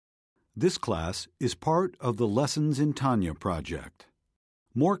This class is part of the Lessons in Tanya project.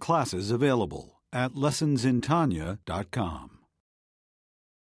 More classes available at lessonsintanya.com.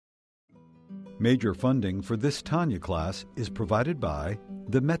 Major funding for this Tanya class is provided by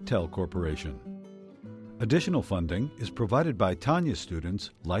the Mettel Corporation. Additional funding is provided by Tanya students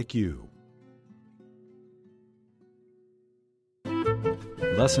like you.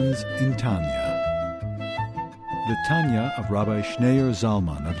 Lessons in Tanya. The Tanya of Rabbi Schneur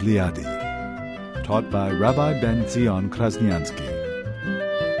Zalman of Liadi, taught by Rabbi Ben Zion Krasniansky.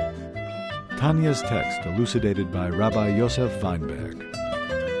 Tanya's text elucidated by Rabbi Yosef Weinberg.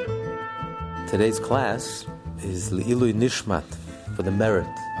 Today's class is Le'ilui Nishmat, for the merit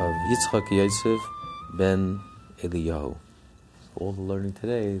of Yitzchak Yosef ben Eliyahu. All the learning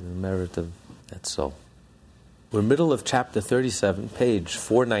today is the merit of that soul. We're middle of chapter 37, page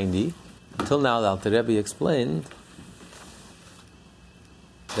 490. Until now, the Alter Rebbe explained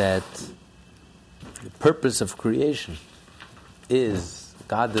that the purpose of creation is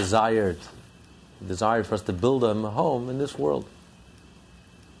God desired for us to build him a home in this world.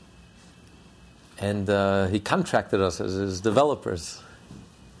 And he contracted us as his developers.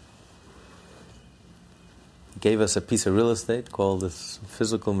 He gave us a piece of real estate called this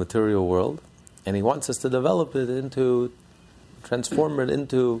physical material world, and he wants us to develop it transform it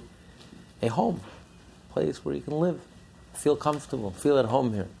into a home, a place where you can live, feel comfortable, feel at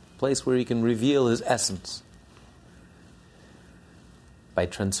home here, a place where you can reveal his essence. By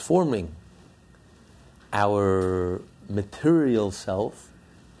transforming our material self,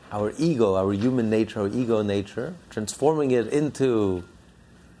 our ego, our human nature, our ego nature, transforming it into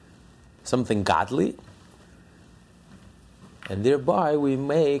something godly, and thereby we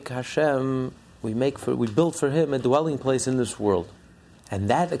make Hashem, we build for him a dwelling place in this world. And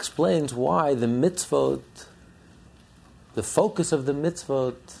that explains why the mitzvot, the focus of the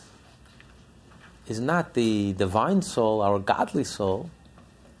mitzvot, is not the divine soul, our godly soul,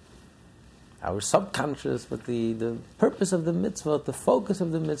 our subconscious, but the purpose of the mitzvot, the focus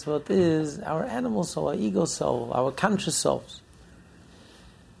of the mitzvot is our animal soul, our ego soul, our conscious selves.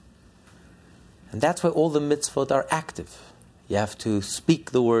 And that's why all the mitzvot are active. You have to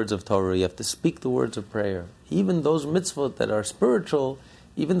speak the words of Torah, you have to speak the words of prayer. Even those mitzvot that are spiritual,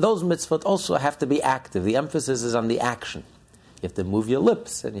 even those mitzvot also have to be active. The emphasis is on the action. You have to move your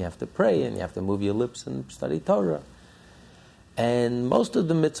lips, and you have to pray, and you have to move your lips and study Torah. And most of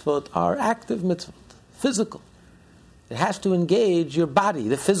the mitzvot are active mitzvot, physical. It has to engage your body,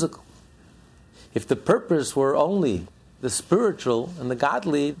 the physical. If the purpose were only the spiritual and the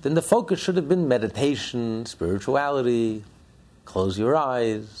godly, then the focus should have been meditation, spirituality, close your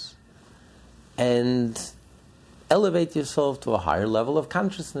eyes, and elevate yourself to a higher level of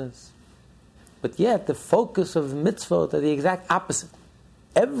consciousness. But yet, the focus of mitzvot are the exact opposite.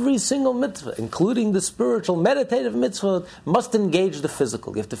 Every single mitzvah, including the spiritual, meditative mitzvah, must engage the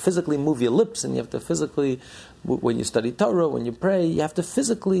physical. You have to physically move your lips, and you have to physically, when you study Torah, when you pray, you have to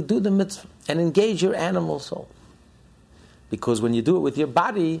physically do the mitzvah and engage your animal soul. Because when you do it with your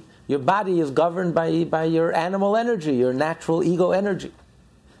body is governed by your animal energy, your natural ego energy.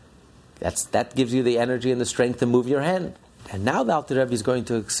 That gives you the energy and the strength to move your hand. And now the Alter Rebbe is going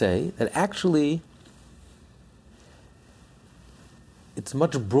to say that actually it's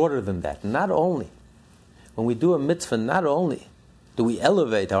much broader than that. Not only, when we do a mitzvah, not only do we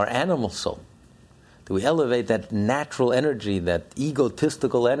elevate our animal soul, do we elevate that natural energy, that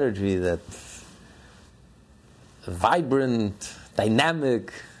egotistical energy, that vibrant,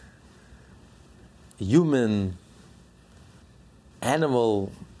 dynamic, human,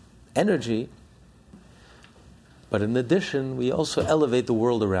 animal energy, but in addition, we also elevate the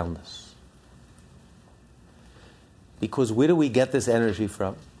world around us. Because where do we get this energy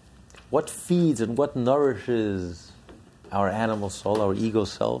from? What feeds and what nourishes our animal soul, our ego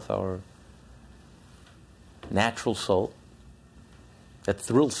self, our natural soul? That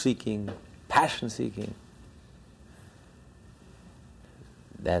thrill-seeking, passion-seeking,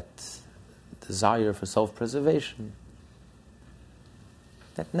 that desire for self-preservation,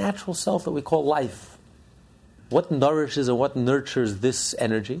 that natural self that we call life. What nourishes and what nurtures this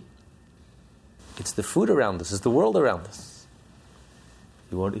energy? It's the food around us, it's the world around us.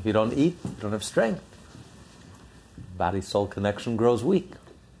 If you don't eat, you don't have strength. Body-soul connection grows weak.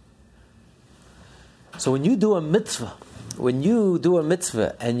 So when you do a mitzvah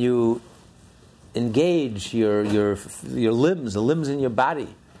and you engage your limbs, the limbs in your body,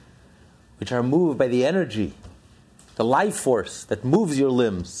 which are moved by the energy, the life force that moves your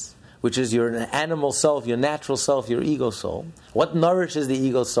limbs, which is your animal self, your natural self, your ego soul. What nourishes the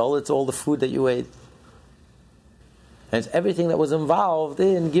ego soul? It's all the food that you ate. And it's everything that was involved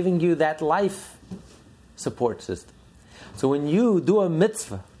in giving you that life support system. So when you do a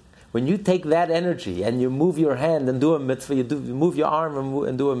mitzvah, when you take that energy and you move your hand and do a mitzvah, you move your arm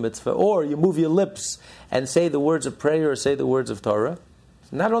and do a mitzvah, or you move your lips and say the words of prayer or say the words of Torah,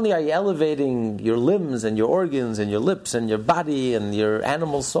 not only are you elevating your limbs and your organs and your lips and your body and your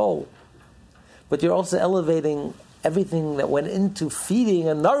animal soul, but you're also elevating everything that went into feeding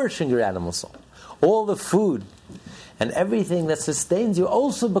and nourishing your animal soul. All the food and everything that sustains you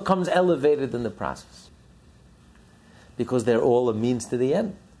also becomes elevated in the process, because they're all a means to the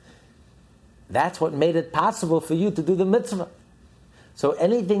end. That's what made it possible for you to do the mitzvah. So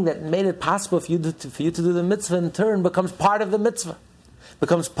anything that made it possible for you to do the mitzvah in turn becomes part of the mitzvah,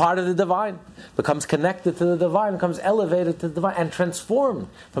 becomes part of the divine, becomes connected to the divine, becomes elevated to the divine, and transformed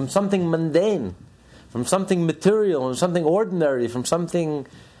from something mundane, from something material, from something ordinary, from something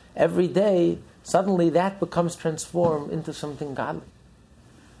everyday. Suddenly that becomes transformed into something godly.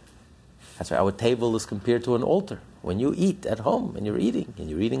 That's why our table is compared to an altar. When you eat at home, and you're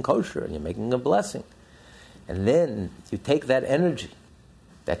eating kosher, and you're making a blessing, and then you take that energy,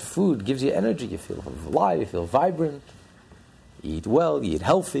 that food gives you energy, you feel alive, you feel vibrant, you eat well, you eat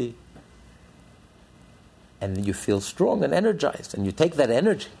healthy, and then you feel strong and energized, and you take that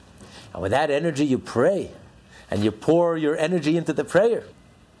energy, and with that energy you pray, and you pour your energy into the prayer.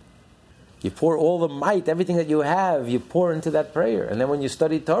 You pour all the might, everything that you have, you pour into that prayer. And then when you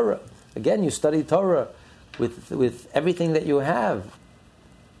study Torah, again, you study Torah with everything that you have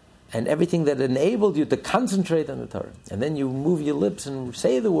and everything that enabled you to concentrate on the Torah. And then you move your lips and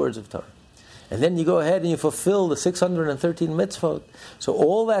say the words of Torah. And then you go ahead and you fulfill the 613 mitzvot. So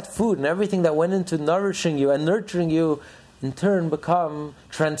all that food and everything that went into nourishing you and nurturing you, in turn become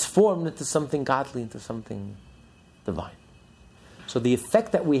transformed into something godly, into something divine. So the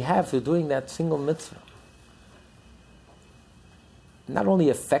effect that we have through doing that single mitzvah not only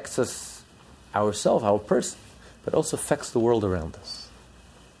affects us, ourselves, our person, but also affects the world around us.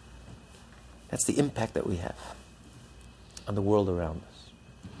 That's the impact that we have on the world around us,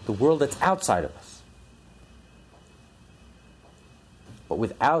 the world that's outside of us. But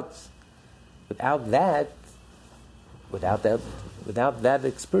without that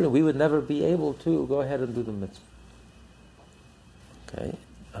experience, we would never be able to go ahead and do the mitzvah. Okay,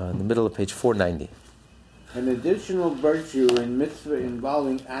 in the middle of page 490. An additional virtue in mitzvah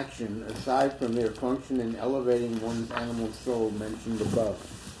involving action, aside from their function in elevating one's animal soul mentioned above.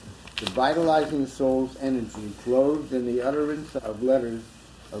 The vitalizing soul's energy clothed in the utterance of letters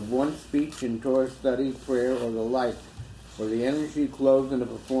of one's speech in Torah study, prayer, or the like, or the energy clothed in the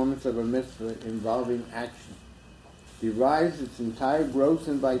performance of a mitzvah involving action, derives its entire growth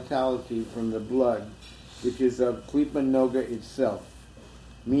and vitality from the blood, which is of Klipa Noga itself,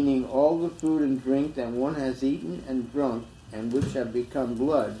 meaning all the food and drink that one has eaten and drunk, and which have become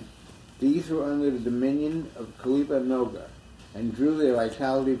blood, these were under the dominion of Klipa Noga, and drew their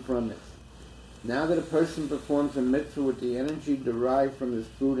vitality from it. Now that a person performs a mitzvah with the energy derived from his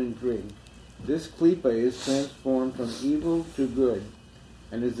food and drink, this Klipa is transformed from evil to good,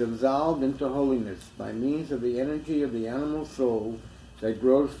 and is absolved into holiness by means of the energy of the animal soul that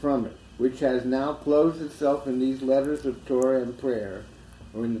grows from it, which has now clothed itself in these letters of Torah and prayer,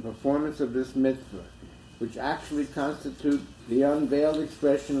 or in the performance of this mitzvah, which actually constitute the unveiled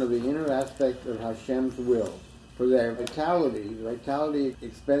expression of the inner aspect of Hashem's will. For their vitality, the vitality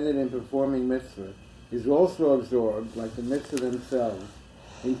expended in performing mitzvah, is also absorbed, like the mitzvah themselves,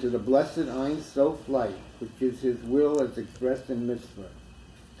 into the blessed Ein Sof light, which is his will as expressed in mitzvah.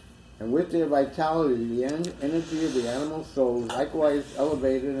 And with their vitality, the energy of the animal soul is likewise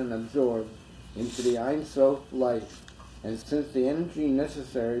elevated and absorbed into the Ein Sof light. And since the energy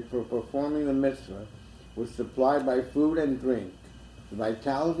necessary for performing the mitzvah was supplied by food and drink, the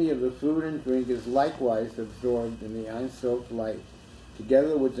vitality of the food and drink is likewise absorbed in the Ein Sof light,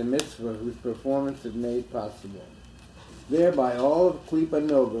 together with the mitzvah whose performance is made possible. Thereby all of Klipa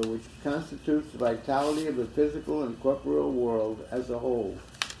Noga, which constitutes the vitality of the physical and corporeal world as a whole,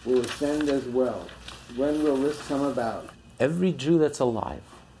 will ascend as well. When will this come about? Every Jew that's alive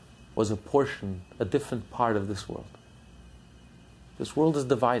was a portion, a different part of this world. This world is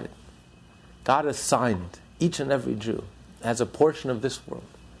divided. God assigned each and every Jew as a portion of this world.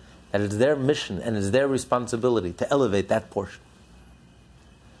 That it's their mission and it's their responsibility to elevate that portion.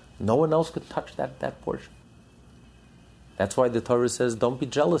 No one else could touch that portion. That's why the Torah says, don't be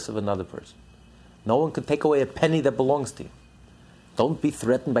jealous of another person. No one can take away a penny that belongs to you. Don't be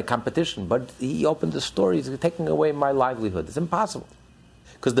threatened by competition. But he opened the store, he's taking away my livelihood. It's impossible.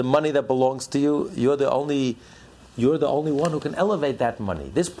 Because the money that belongs to you, you're the only You're the only one who can elevate that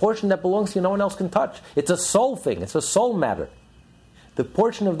money. This portion that belongs to you, no one else can touch. It's a soul thing. It's a soul matter. The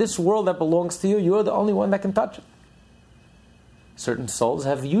portion of this world that belongs to you, you're the only one that can touch it. Certain souls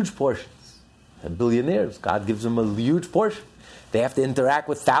have huge portions. They're billionaires. God gives them a huge portion. They have to interact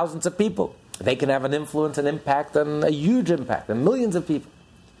with thousands of people. They can have an influence and impact on a huge impact on millions of people.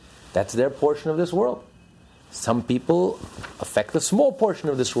 That's their portion of this world. Some people affect a small portion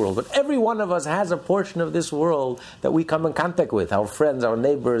of this world, but every one of us has a portion of this world that we come in contact with, our friends, our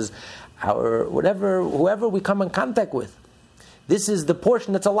neighbors, our whoever we come in contact with. This is the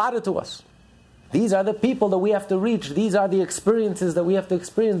portion that's allotted to us. These are the people that we have to reach. These are the experiences that we have to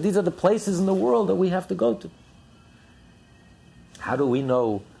experience. These are the places in the world that we have to go to. How do we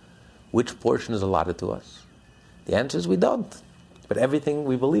know which portion is allotted to us? The answer is we don't. But everything,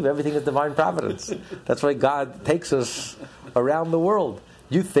 we believe, everything is divine providence. That's why God takes us around the world.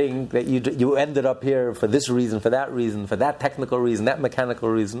 You think that you ended up here for this reason, for that technical reason, that mechanical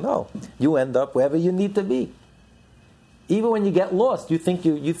reason. No. You end up wherever you need to be. Even when you get lost, you think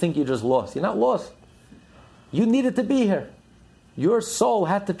you're just lost. You're not lost. You needed to be here. Your soul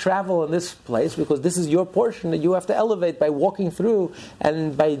had to travel in this place because this is your portion that you have to elevate by walking through,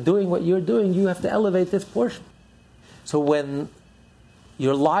 and by doing what you're doing, you have to elevate this portion. So when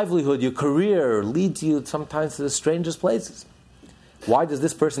your livelihood, your career leads you sometimes to the strangest places. Why does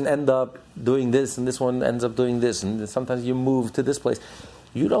this person end up doing this and this one ends up doing this, and sometimes you move to this place?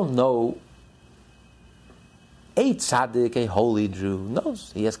 You don't know. A tzaddik, a holy Jew,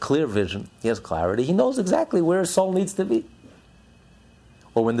 knows. He has clear vision. He has clarity. He knows exactly where his soul needs to be.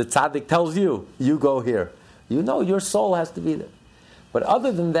 Or when the tzaddik tells you, you go here. You know your soul has to be there. But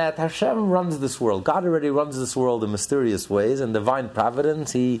other than that, Hashem runs this world. God already runs this world in mysterious ways, and divine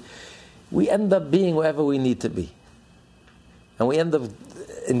providence, we end up being wherever we need to be. And we end up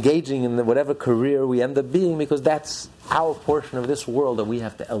engaging in whatever career we end up being, because that's our portion of this world that we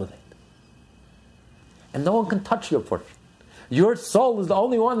have to elevate. And no one can touch your portion. Your soul is the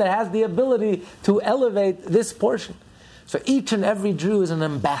only one that has the ability to elevate this portion. So each and every Jew is an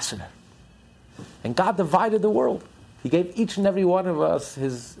ambassador. And God divided the world. He gave each and every one of us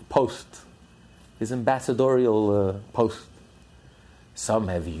his post, his ambassadorial post. Some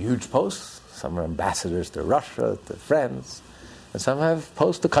have huge posts. Some are ambassadors to Russia, to France. And some have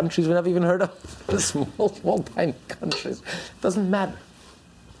posts to countries we never even heard of. small, tiny countries. It doesn't matter.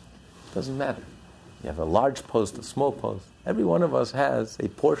 It doesn't matter. You have a large post, a small post. Every one of us has a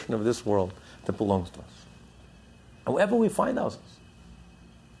portion of this world that belongs to us. And wherever we find ourselves.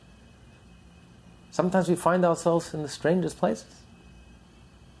 Sometimes we find ourselves in the strangest places.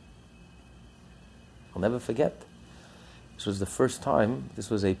 I'll never forget. This was the first time, this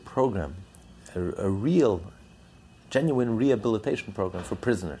was a program, a real, genuine rehabilitation program for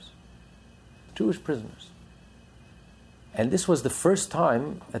prisoners, Jewish prisoners. And this was the first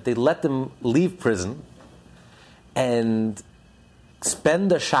time that they let them leave prison and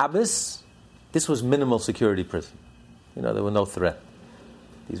spend a Shabbos. This was minimal security prison. There were no threat.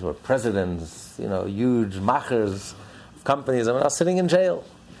 These were presidents, huge machers of companies. I mean, I was sitting in jail.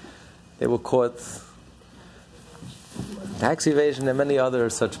 They were caught tax evasion and many other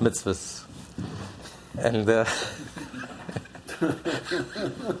such mitzvahs. And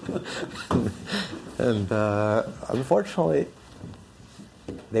unfortunately,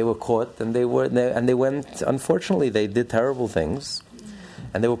 they were caught, and they went. Unfortunately, they did terrible things,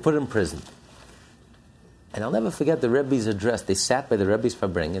 and they were put in prison. And I'll never forget the Rebbe's address. They sat by the Rebbe's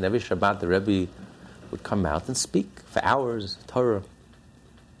Fabring, and every Shabbat the Rebbe would come out and speak for hours, Torah.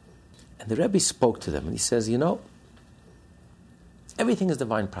 And the Rebbe spoke to them, and he says, everything is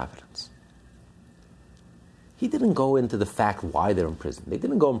divine providence. He didn't go into the fact why they're in prison. They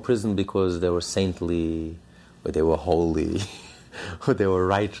didn't go in prison because they were saintly, or they were holy, or they were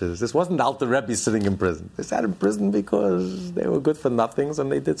righteous. This wasn't Alter Rebbe sitting in prison. They sat in prison because they were good for nothings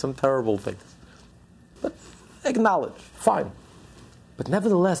and they did some terrible things. But acknowledge, fine. But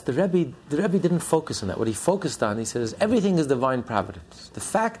nevertheless, the Rebbe didn't focus on that. What he focused on, he says, everything is divine providence. The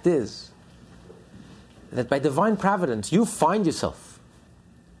fact is that by divine providence, you find yourself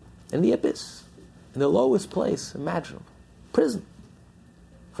in the abyss, in the lowest place imaginable. Prison.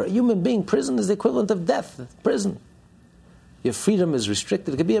 For a human being, prison is the equivalent of death. Prison. Your freedom is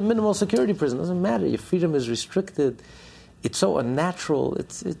restricted. It could be a minimal security prison. It doesn't matter. Your freedom is restricted. It's so unnatural.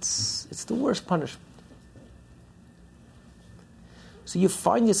 It's the worst punishment. So you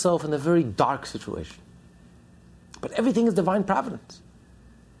find yourself in a very dark situation. But everything is divine providence.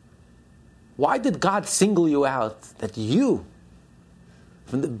 Why did God single you out that you,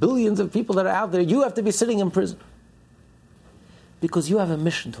 from the billions of people that are out there, you have to be sitting in prison? Because you have a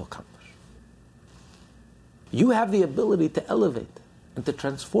mission to accomplish. You have the ability to elevate and to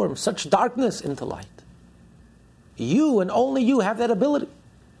transform such darkness into light. You and only you have that ability.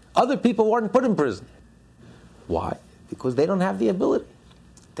 Other people weren't put in prison. Why? Because they don't have the ability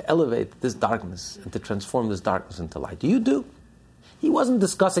to elevate this darkness and to transform this darkness into light. You do. He wasn't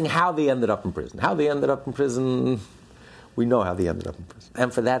discussing how they ended up in prison. How they ended up in prison, we know how they ended up in prison.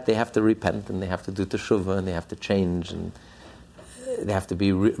 And for that, they have to repent, and they have to do teshuvah, and they have to change, and they have to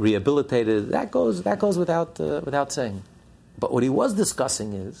be rehabilitated. That goes without saying. But what he was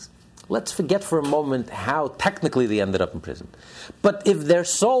discussing is, let's forget for a moment how technically they ended up in prison. But if their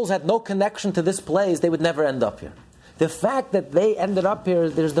souls had no connection to this place, they would never end up here. The fact that they ended up here,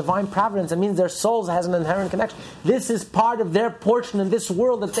 there's divine providence. It means their souls has an inherent connection. This is part of their portion in this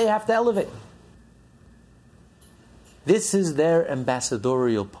world that they have to elevate. This is their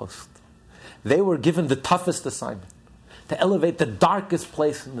ambassadorial post. They were given the toughest assignment, to elevate the darkest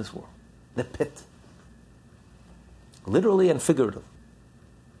place in this world, the pit. Literally and figuratively.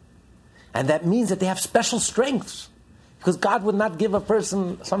 And that means that they have special strengths. Because God would not give a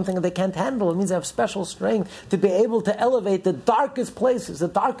person something that they can't handle. It means they have special strength to be able to elevate the darkest places, the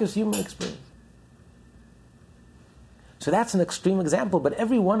darkest human experience. So that's an extreme example, but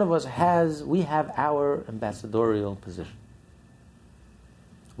every one of us we have our ambassadorial position.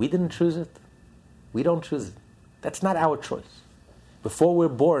 We didn't choose it. We don't choose it. That's not our choice. Before we're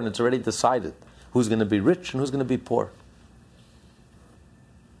born, it's already decided who's going to be rich and who's going to be poor.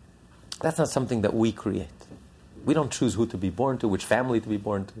 That's not something that we create. We don't choose who to be born to, which family to be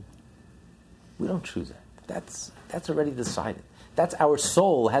born to. We don't choose that. That's already decided. That's our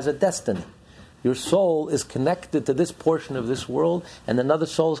soul has a destiny. Your soul is connected to this portion of this world, and another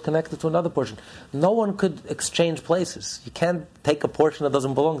soul is connected to another portion. No one could exchange places. You can't take a portion that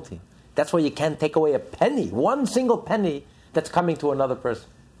doesn't belong to you. That's why you can't take away a penny, one single penny that's coming to another person.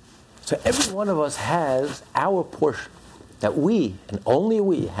 So every one of us has our portion that we, and only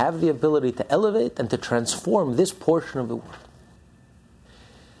we, have the ability to elevate and to transform this portion of the world.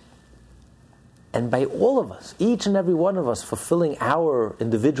 And by all of us, each and every one of us fulfilling our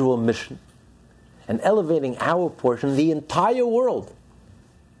individual mission and elevating our portion, the entire world,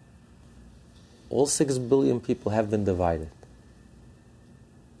 all 6 billion people have been divided.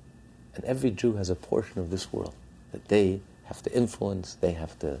 And every Jew has a portion of this world that they have to influence, they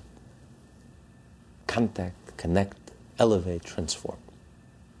have to contact, connect, elevate, transform.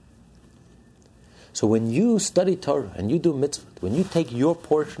 So when you study Torah and you do mitzvot, when you take your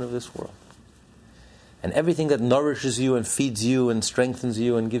portion of this world, and everything that nourishes you and feeds you and strengthens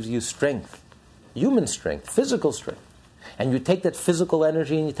you and gives you strength, human strength, physical strength, and you take that physical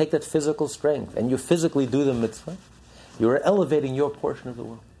energy and you take that physical strength and you physically do the mitzvah, you are elevating your portion of the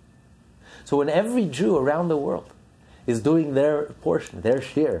world. So when every Jew around the world is doing their portion, their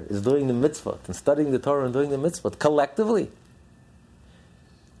share, is doing the mitzvot and studying the Torah and doing the mitzvot collectively,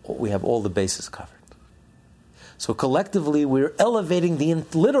 we have all the bases covered. So collectively, we're elevating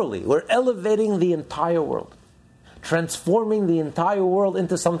we're elevating the entire world, transforming the entire world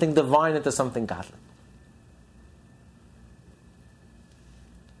into something divine, into something godly,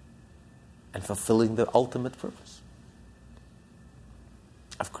 and fulfilling the ultimate purpose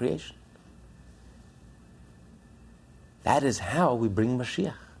of creation. That is how we bring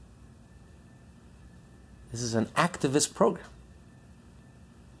Mashiach. This is an activist program.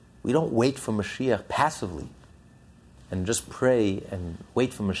 We don't wait for Mashiach passively and just pray and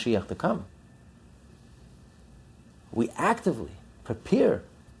wait for Mashiach to come. We actively prepare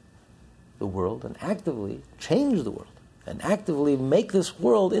the world and actively change the world and actively make this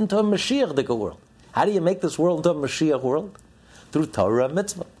world into a Mashiach-dika world. How do you make this world into a Mashiach world? Through Torah and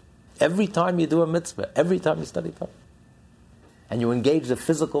mitzvah. Every time you do a mitzvah, every time you study Torah, and you engage the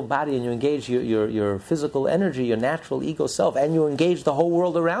physical body, and you engage your physical energy, your natural ego self, and you engage the whole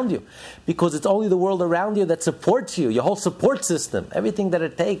world around you. Because it's only the world around you that supports you, your whole support system, everything that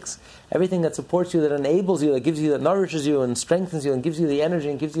it takes, everything that supports you, that enables you, that gives you, that nourishes you, and strengthens you, and gives you the energy,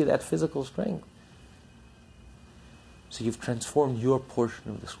 and gives you that physical strength. So you've transformed your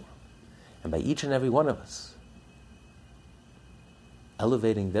portion of this world. And by each and every one of us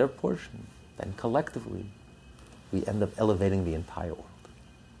elevating their portion, then collectively, we end up elevating the entire world.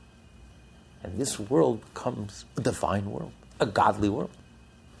 And this world becomes a divine world, a godly world,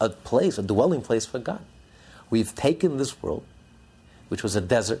 a place, a dwelling place for God. We've taken this world, which was a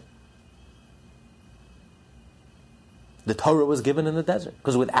desert. The Torah was given in the desert,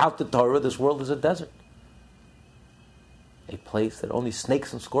 because without the Torah, this world is a desert. A place that only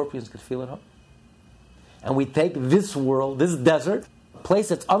snakes and scorpions could feel at home. And we take this world, this desert, a place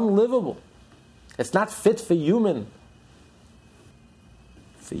that's unlivable. It's not fit for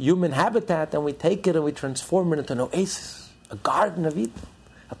human habitat, and we take it and we transform it into an oasis, a garden of Eden,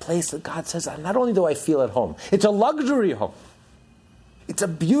 a place that God says, not only do I feel at home, it's a luxury home. It's a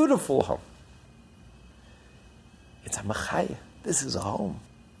beautiful home. It's a machaya. This is a home.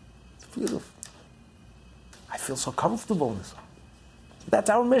 It's beautiful. I feel so comfortable in this home. That's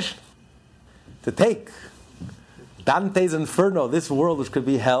our mission. To take Dante's Inferno, this world which could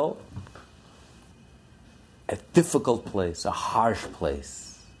be hell, a difficult place, a harsh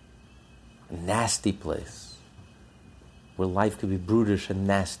place, a nasty place, where life could be brutish and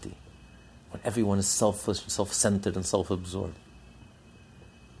nasty, when everyone is selfish, self-centered, and self-absorbed.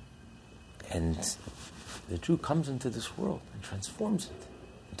 And the Jew comes into this world and transforms it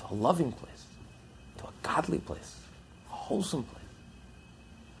into a loving place, into a godly place, a wholesome place,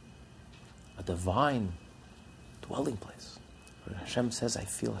 a divine dwelling place, where Hashem says, I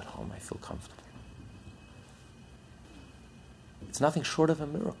feel at home, I feel comfortable. It's nothing short of a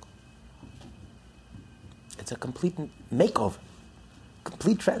miracle. It's a complete makeover,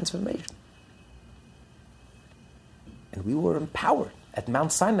 complete transformation. And we were empowered. At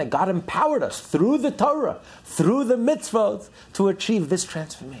Mount Sinai, God empowered us through the Torah, through the mitzvot, to achieve this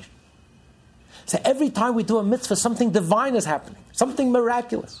transformation. So every time we do a mitzvah, something divine is happening, something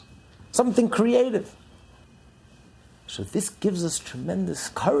miraculous, something creative. So this gives us tremendous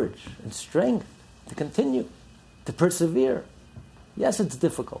courage and strength to continue, to persevere. Yes, it's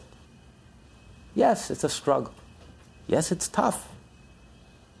difficult. Yes, it's a struggle. Yes, it's tough.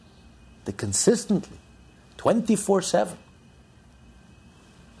 To consistently, 24/7,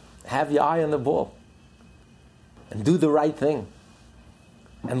 have your eye on the ball and do the right thing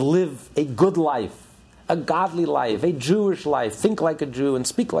and live a good life, a godly life, a Jewish life, think like a Jew and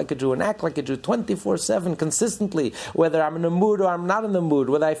speak like a Jew and act like a Jew 24/7 consistently, whether I'm in a mood or I'm not in the mood,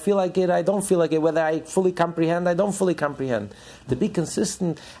 whether I feel like it, I don't feel like it, whether I fully comprehend, I don't fully comprehend. To be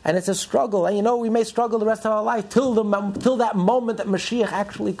consistent, and it's a struggle, and we may struggle the rest of our life till that moment that Mashiach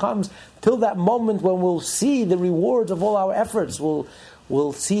actually comes, till that moment when we'll see the rewards of all our efforts,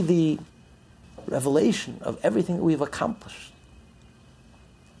 we'll see the revelation of everything that we've accomplished.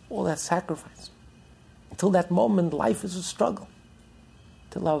 All that sacrifice. Until that moment, life is a struggle.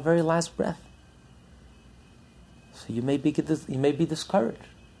 Till our very last breath. So you may be discouraged.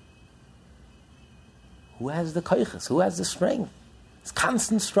 Who has the koiches? Who has the strength? It's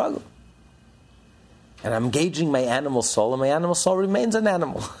constant struggle. And I'm gauging my animal soul, and my animal soul remains an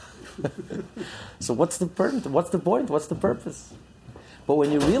animal. So what's the point? What's the purpose? But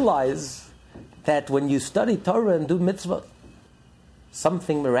when you realize that when you study Torah and do mitzvah,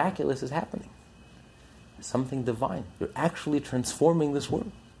 something miraculous is happening. Something divine. You're actually transforming this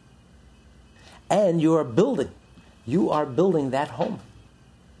world. And you are building that home.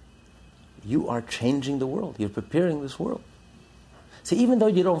 You are changing the world. You're preparing this world. See, even though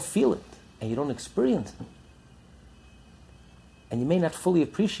you don't feel it and you don't experience it, and you may not fully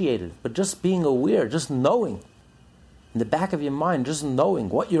appreciate it, but just being aware, just knowing, in the back of your mind, just knowing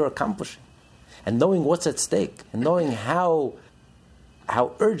what you're accomplishing, and knowing what's at stake, and knowing how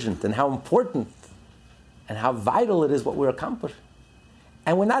urgent and how important and how vital it is what we're accomplishing.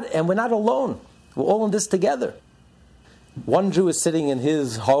 And we're not alone. We're all in this together. One Jew is sitting in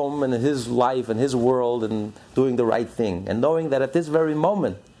his home and in his life and his world and doing the right thing, and knowing that at this very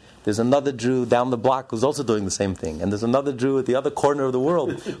moment there's another Jew down the block who's also doing the same thing, and there's another Jew at the other corner of the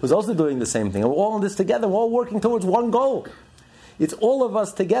world who's also doing the same thing. And we're all in this together. We're all working towards one goal. It's all of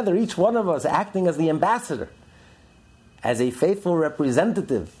us together, each one of us acting as the ambassador, as a faithful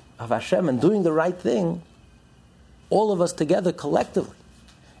representative of Hashem and doing the right thing, all of us together collectively.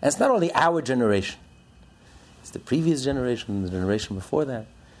 And it's not only our generation, it's the previous generation and the generation before that.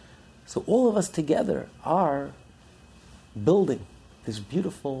 So all of us together are building this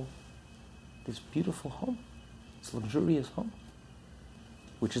beautiful home, this luxurious home,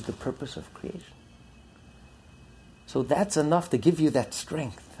 which is the purpose of creation. So that's enough to give you that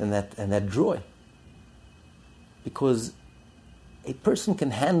strength and that joy. Because a person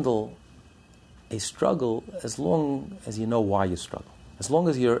can handle a struggle as long as you know why you struggle. As long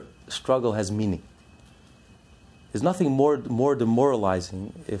as your struggle has meaning. There's nothing more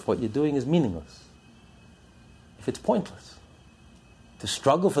demoralizing if what you're doing is meaningless. If it's pointless. To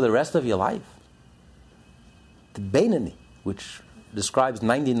struggle for the rest of your life. The Beinani, which describes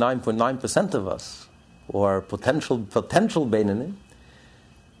 99.9% of us, or potential Beinani,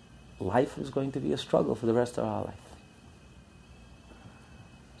 life is going to be a struggle for the rest of our life.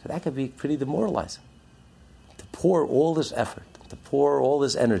 So that could be pretty demoralizing. To pour all this effort, to pour all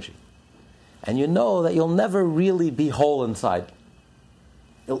this energy, and you know that you'll never really be whole inside.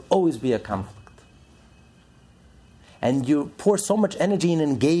 There'll always be a conflict. And you pour so much energy in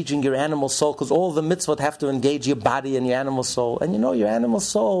engaging your animal soul, because all the mitzvot have to engage your body and your animal soul. And your animal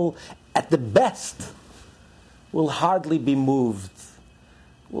soul, at the best, will hardly be moved,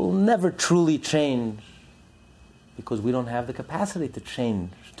 will never truly change, because we don't have the capacity to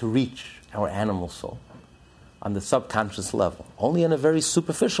change, to reach our animal soul on the subconscious level, only on a very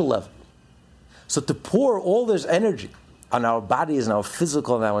superficial level. So to pour all this energy on our bodies and our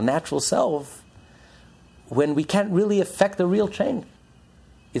physical and our natural self, when we can't really affect a real change.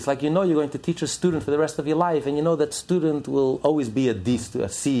 It's like you're going to teach a student for the rest of your life, and that student will always be a D, a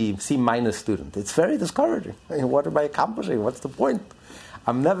C minus student. It's very discouraging. What am I accomplishing? What's the point?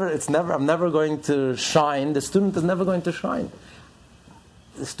 I'm never going to shine. The student is never going to shine.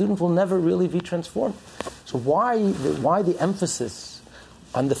 The student will never really be transformed. So why the emphasis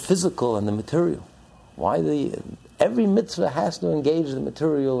on the physical and the material? Every mitzvah has to engage the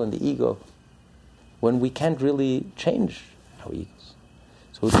material and the ego, when we can't really change our egos.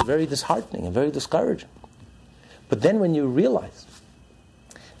 So it's very disheartening and very discouraging. But then when you realize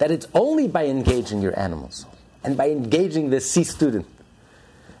that it's only by engaging your animal soul, and by engaging the C student,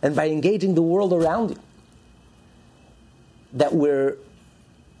 and by engaging the world around you, that we're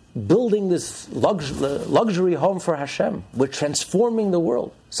building this luxury home for Hashem. We're transforming the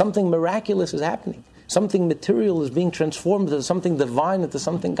world. Something miraculous is happening. Something material is being transformed into something divine, into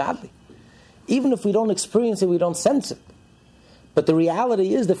something godly. Even if we don't experience it, we don't sense it. But the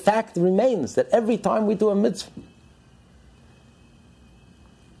reality is, the fact remains that every time we do a mitzvah,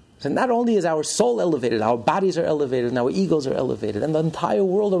 so not only is our soul elevated, our bodies are elevated, and our egos are elevated, and the entire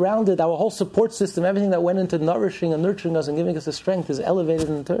world around it, our whole support system, everything that went into nourishing and nurturing us and giving us the strength is elevated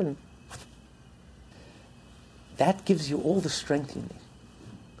in turn. That gives you all the strength you need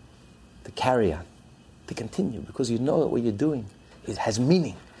to carry on, to continue, because you know that what you're doing has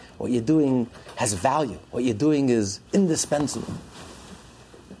meaning. What you're doing has value. What you're doing is indispensable.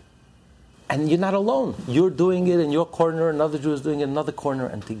 And you're not alone. You're doing it in your corner, another Jew is doing it in another corner,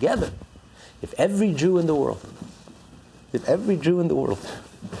 and together, if every Jew in the world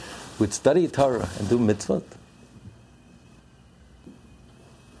would study Torah and do mitzvot,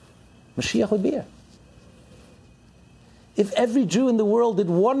 Mashiach would be here. If every Jew in the world did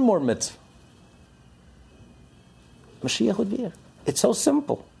one more mitzvah, Mashiach would be here. It's so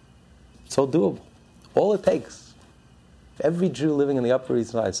simple. So doable. All it takes. If every Jew living in the Upper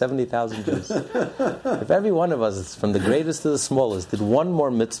East Side, 70,000 Jews, if every one of us, from the greatest to the smallest, did one more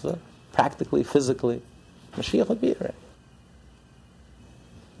mitzvah, practically, physically, Mashiach would be here.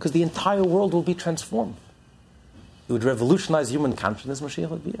 Because the entire world will be transformed. It would revolutionize human consciousness, Mashiach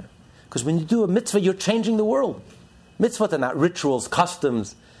would be here. Because when you do a mitzvah, you're changing the world. Mitzvot are not rituals,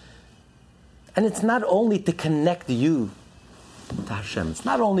 customs. And it's not only to connect you to Hashem. It's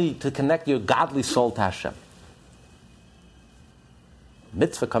not only to connect your godly soul to Hashem.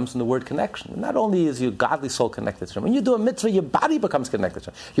 Mitzvah comes from the word connection. Not only is your godly soul connected to Hashem, when you do a mitzvah, your body becomes connected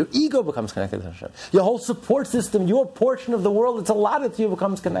to Hashem. Your ego becomes connected to Hashem. Your whole support system, your portion of the world that's allotted to you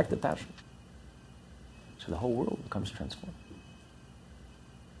becomes connected to Hashem. So the whole world becomes transformed.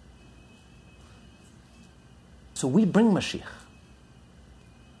 So we bring Mashiach.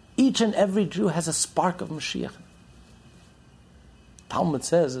 Each and every Jew has a spark of Mashiach. Talmud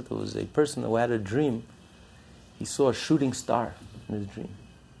says that there was a person who had a dream. He saw a shooting star in his dream.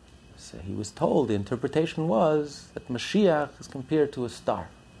 So he was told, the interpretation was that Mashiach is compared to a star.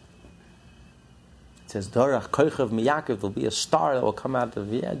 It says, Dorach Kochav Miyaakov, there'll be a star that will come out of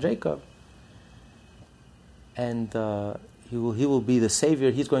Jacob. And he will be the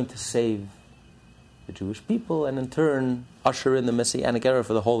savior. He's going to save the Jewish people and in turn usher in the Messianic era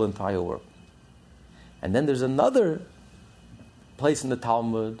for the whole entire world. And then there's another place in the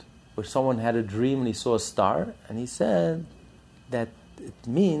Talmud where someone had a dream and he saw a star, and he said that it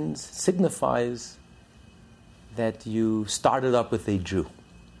signifies that you started up with a Jew.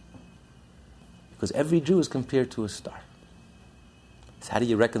 Because every Jew is compared to a star. So how do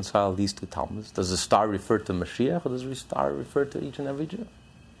you reconcile these two Talmuds? Does the star refer to Mashiach, or does the star refer to each and every Jew?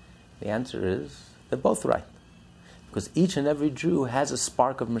 The answer is, they're both right. Because each and every Jew has a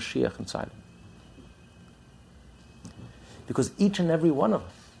spark of Mashiach inside him. Because each and every one of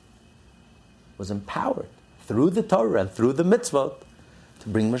us was empowered through the Torah and through the mitzvot to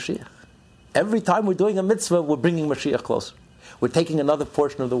bring Mashiach. Every time we're doing a mitzvah, we're bringing Mashiach closer. We're taking another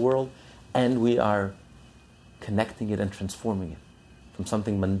portion of the world and we are connecting it and transforming it from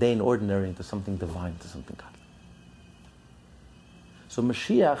something mundane, ordinary, into something divine, to something godly. So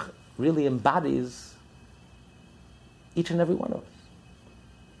Mashiach really embodies each and every one of us.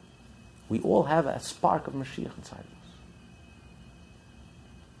 We all have a spark of Mashiach inside of us.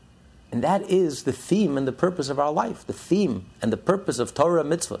 And And that is the theme and the purpose of our life, the theme and the purpose of Torah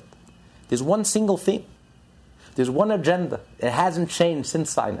mitzvot. There's one single theme. There's one agenda. It hasn't changed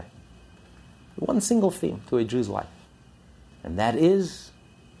since Sinai. One single theme to a Jew's life. And that is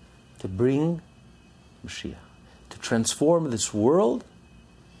to bring Mashiach, to transform this world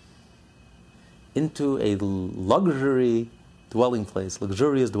into a luxurious dwelling place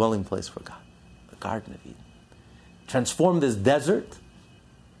for God, the Garden of Eden. Transform this desert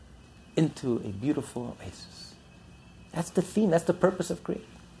into a beautiful oasis. That's the theme, that's the purpose of creation.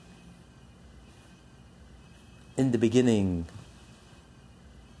 In the beginning,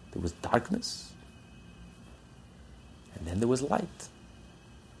 there was darkness, and then there was light.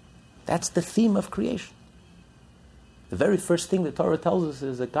 That's the theme of creation. The very first thing the Torah tells us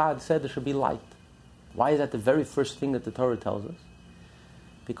is that God said there should be light. Why is that the very first thing that the Torah tells us?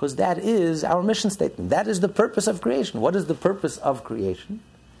 Because that is our mission statement. That is the purpose of creation. What is the purpose of creation?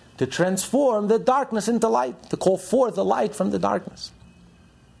 To transform the darkness into light, to call forth the light from the darkness.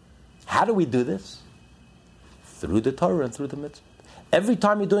 How do we do this? Through the Torah and through the mitzvah. Every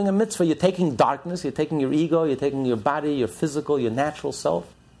time you're doing a mitzvah, you're taking darkness, you're taking your ego, you're taking your body, your physical, your natural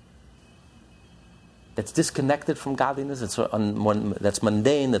self, that's disconnected from godliness, that's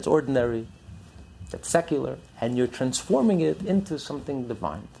mundane, that's ordinary, that's secular, and you're transforming it into something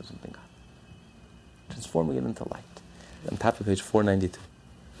divine, into something God. Transforming it into light. On top of page 492.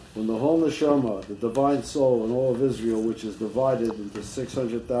 When the whole neshama, the divine soul in all of Israel, which is divided into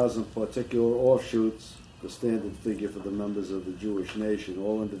 600,000 particular offshoots, the standard figure for the members of the Jewish nation,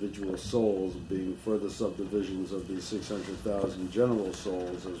 all individual souls being further subdivisions of these 600,000 general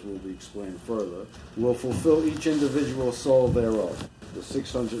souls, as will be explained further, will fulfill each individual soul thereof, the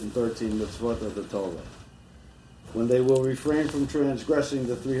 613 mitzvot of the Torah. When they will refrain from transgressing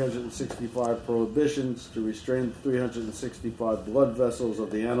the 365 prohibitions, to restrain the 365 blood vessels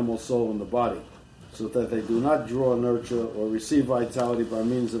of the animal soul in the body, so that they do not draw, nurture, or receive vitality by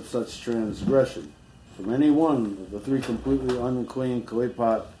means of such transgression, from any one of the three completely unclean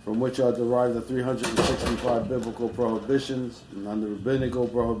klipot, from which are derived the 365 biblical prohibitions and non-rabbinical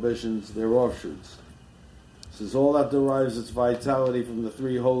prohibitions, their offshoots. Since all that derives its vitality from the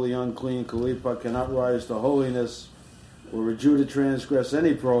three holy unclean klipot cannot rise to holiness, or a Jew to transgress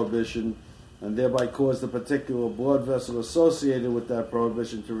any prohibition, and thereby cause the particular blood vessel associated with that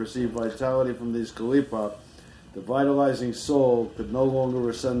prohibition to receive vitality from these klipot, the vitalizing soul could no longer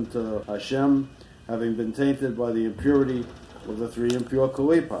ascend to Hashem, having been tainted by the impurity of the three impure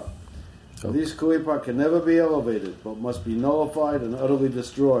klipot. So these klipot can never be elevated, but must be nullified and utterly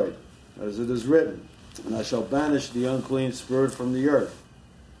destroyed, as it is written, and I shall banish the unclean spirit from the earth.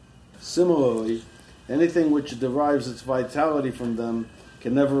 Similarly, anything which derives its vitality from them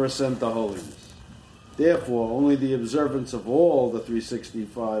can never ascend to holiness. Therefore, only the observance of all the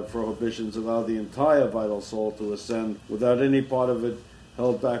 365 prohibitions allow the entire vital soul to ascend without any part of it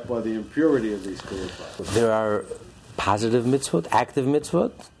held back by the impurity of these klipot. There are positive mitzvot, active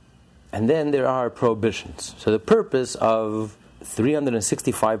mitzvot, and then there are prohibitions. So the purpose of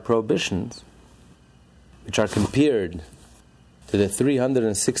 365 prohibitions, which are compared to the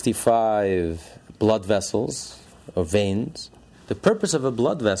 365 blood vessels or veins, the purpose of a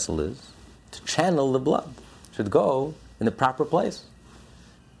blood vessel is to channel the blood. It should go in the proper place.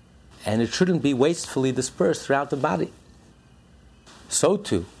 And it shouldn't be wastefully dispersed throughout the body. So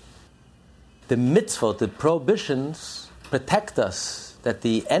too, the mitzvot, the prohibitions, protect us that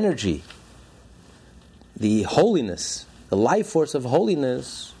the energy, the holiness, the life force of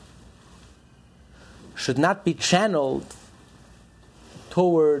holiness should not be channeled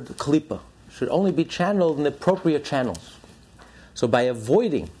toward klipa. Should only be channeled in appropriate channels. So by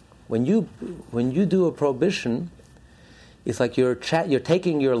avoiding, when you do a prohibition, it's like you're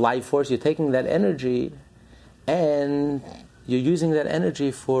taking your life force, you're taking that energy, and you're using that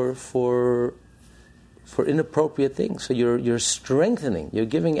energy for inappropriate things. So you're strengthening, you're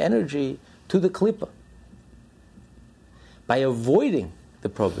giving energy to the klipa. By avoiding the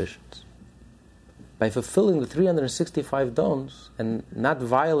prohibitions, by fulfilling the 365 don'ts and not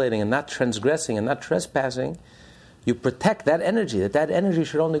violating and not transgressing and not trespassing, you protect that energy, that energy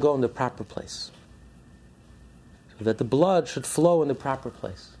should only go in the proper place. So that the blood should flow in the proper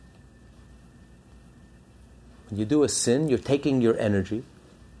place. When you do a sin, you're taking your energy,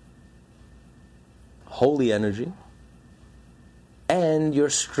 holy energy, and you're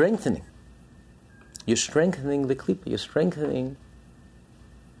strengthening. You're strengthening the klipa, you're strengthening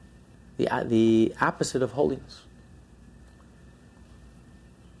the opposite of holiness.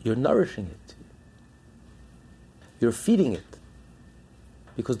 You're nourishing it. You're feeding it.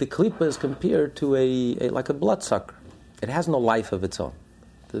 Because the klipa is compared to like a bloodsucker. It has no life of its own.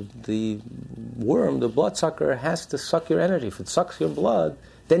 The worm, the bloodsucker, has to suck your energy. If it sucks your blood,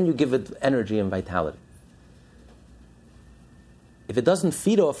 then you give it energy and vitality. If it doesn't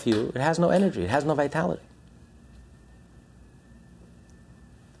feed off you, it has no energy, it has no vitality.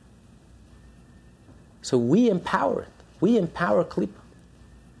 So we empower it. We empower Klippa.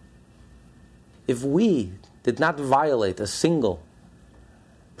 If we did not violate a single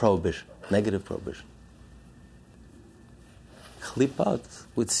prohibition, negative prohibition, Klippa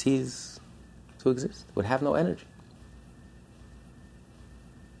would cease to exist, would have no energy.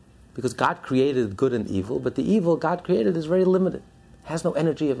 Because God created good and evil, but the evil God created is very limited, has no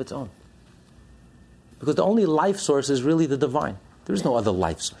energy of its own. Because the only life source is really the divine. There is no other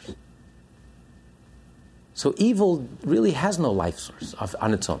life source. So evil really has no life source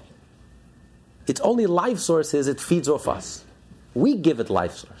on its own. Its only life source is it feeds off us. We give it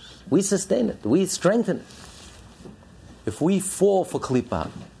life source. We sustain it. We strengthen it. If we fall for Klippa,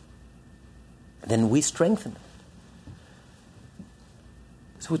 then we strengthen it.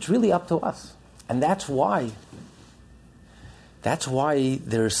 So it's really up to us. And that's why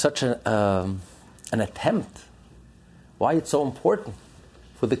there's such an attempt, why it's so important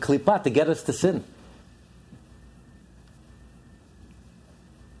for the Klippa to get us to sin.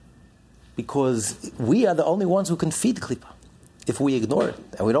 Because we are the only ones who can feed Klippa. If we ignore it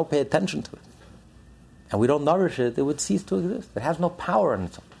and we don't pay attention to it and we don't nourish it, it would cease to exist. It has no power on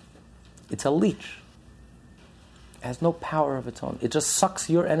its own. It's a leech. It has no power of its own. It just sucks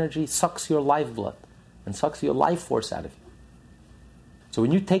your energy, sucks your lifeblood, and sucks your life force out of you. So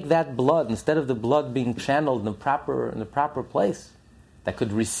when you take that blood, instead of the blood being channeled in the proper place that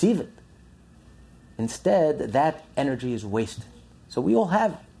could receive it, instead that energy is wasted. So we all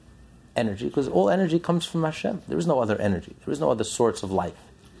have energy, because all energy comes from Hashem. There is no other energy. There is no other source of life.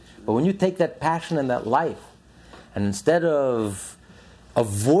 But when you take that passion and that life, and instead of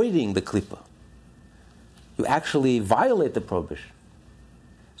avoiding the Klippa, you actually violate the prohibition.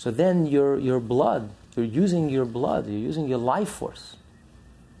 So then your blood, you're using your life force,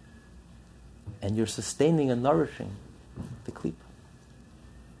 and you're sustaining and nourishing the Klippa.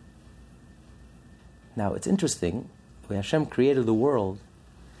 Now it's interesting, when Hashem created the world,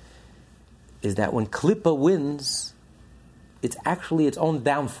 is that when Klippa wins, it's actually its own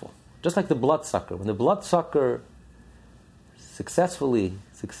downfall. Just like the bloodsucker. When the bloodsucker successfully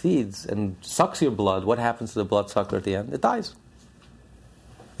succeeds and sucks your blood, what happens to the bloodsucker at the end? It dies.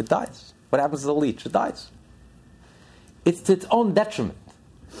 It dies. What happens to the leech? It dies. It's to its own detriment.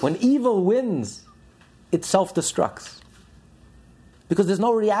 When evil wins, it self-destructs. Because there's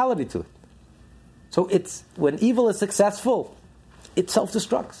no reality to it. So when evil is successful, it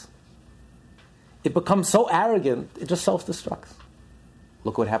self-destructs. It becomes so arrogant, it just self-destructs.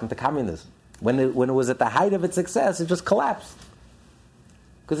 Look what happened to communism. When it was at the height of its success, it just collapsed.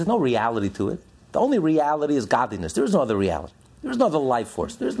 Because there's no reality to it. The only reality is godliness. There is no other reality. There is no other life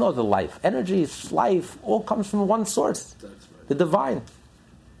force. There is no other life. Energy, life, all comes from one source. That's right. The divine.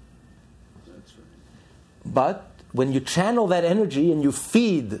 That's right. But when you channel that energy and you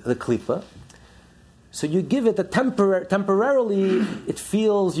feed the Klippa, so you give it temporarily, it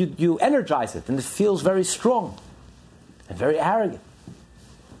feels, you energize it, and it feels very strong and very arrogant.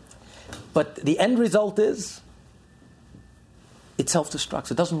 But the end result is, it self-destructs.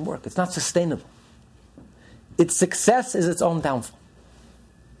 It doesn't work. It's not sustainable. Its success is its own downfall.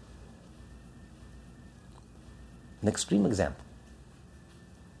 An extreme example.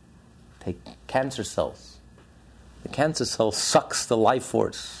 Take cancer cells. The cancer cell sucks the life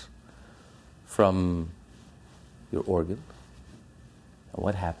force from your organ. And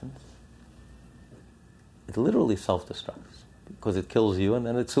what happens? It literally self-destructs because it kills you, and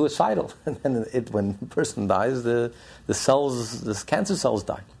then it's suicidal. And then when the person dies, the cancer cells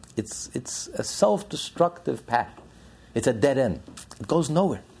die. It's a self-destructive path. It's a dead end. It goes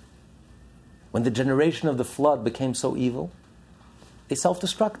nowhere. When the generation of the flood became so evil, they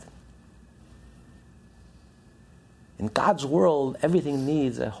self-destructed. In God's world, everything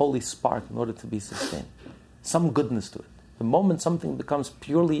needs a holy spark in order to be sustained. Some goodness to it. The moment something becomes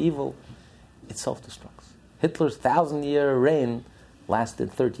purely evil, it self-destructs. Hitler's 1,000-year reign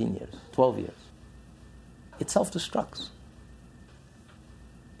lasted 13 years, 12 years. It self-destructs.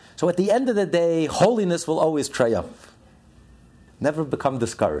 So at the end of the day, holiness will always triumph. Never become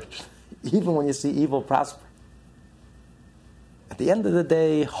discouraged, even when you see evil prosper. At the end of the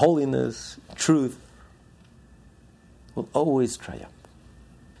day, holiness, truth, will always triumph.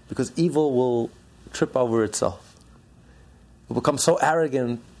 Because evil will trip over itself. It will become so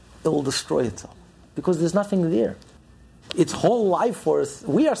arrogant, it will destroy itself. Because there's nothing there. Its whole life force,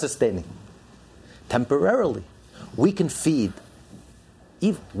 we are sustaining. Temporarily. We can feed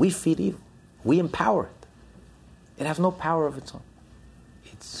evil. We feed evil. We empower it. It has no power of its own.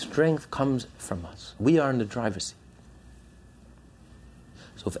 Its strength comes from us. We are in the driver's seat.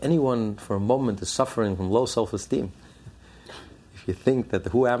 So if anyone for a moment is suffering from low self-esteem, if you think that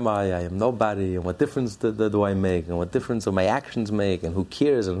who am I am nobody, and what difference do I make, and what difference do my actions make, and who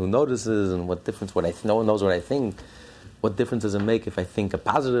cares, and who notices, and what difference, no one knows what I think, what difference does it make if I think a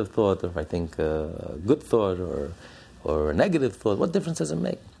positive thought, or if I think a good thought, or a negative thought, what difference does it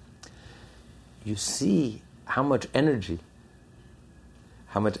make? You see how much energy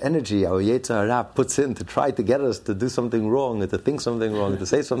our Yetzer Hara puts in to try to get us to do something wrong, to think something wrong, to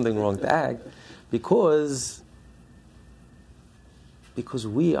say something wrong, to act, because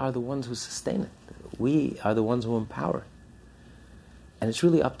we are the ones who sustain it. We are the ones who empower it. And it's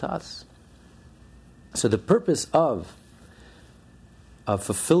really up to us. So the purpose of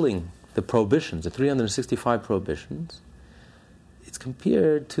fulfilling the prohibitions, the 365 prohibitions,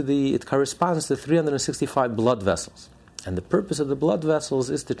 it corresponds to 365 blood vessels. And the purpose of the blood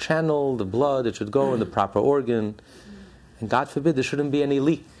vessels is to channel the blood. It should go in the proper organ. And God forbid, there shouldn't be any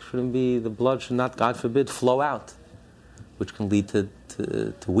leak. The blood should not, God forbid, flow out, which can lead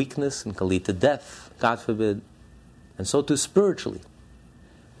to weakness and can lead to death, God forbid. And so too spiritually.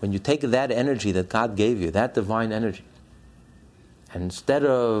 When you take that energy that God gave you, that divine energy, and instead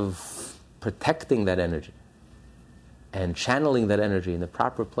of protecting that energy and channeling that energy in the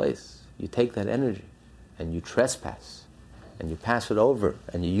proper place, you take that energy and you trespass, and you pass it over,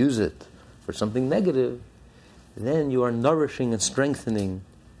 and you use it for something negative, then you are nourishing and strengthening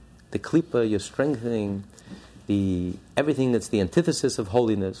the klipa, you're strengthening everything that's the antithesis of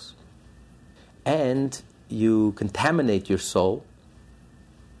holiness, and you contaminate your soul,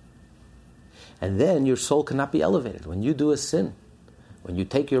 and then your soul cannot be elevated. When you do a sin, when you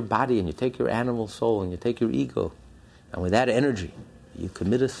take your body and you take your animal soul and you take your ego, and with that energy you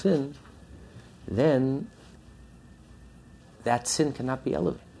commit a sin, then that sin cannot be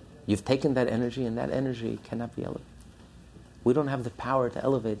elevated. You've taken that energy, and that energy cannot be elevated. We don't have the power to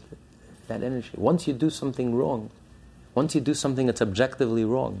elevate that energy. Once you do something wrong, once you do something that's objectively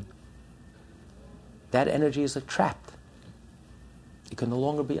wrong, that energy is trapped. It can no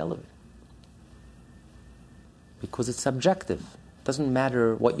longer be elevated. Because it's subjective. It doesn't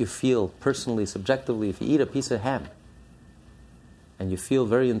matter what you feel personally, subjectively. If you eat a piece of ham, and you feel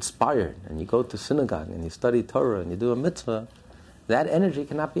very inspired, and you go to synagogue, and you study Torah, and you do a mitzvah, that energy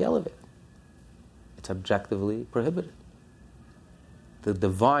cannot be elevated. It's objectively prohibited. The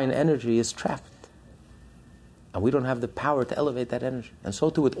divine energy is trapped. And we don't have the power to elevate that energy. And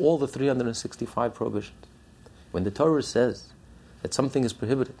so too with all the 365 prohibitions. When the Torah says that something is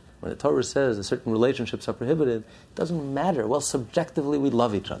prohibited, when the Torah says that certain relationships are prohibited, it doesn't matter. Well, subjectively we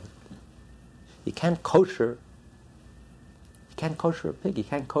love each other. You can't kosher a pig. You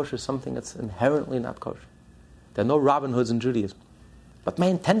can't kosher something that's inherently not kosher. There are no Robin Hoods in Judaism. But my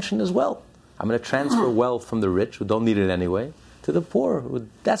intention is well. I'm going to transfer wealth from the rich, who don't need it anyway, to the poor, who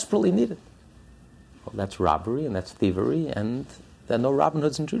desperately need it. Well, that's robbery and that's thievery, and there are no Robin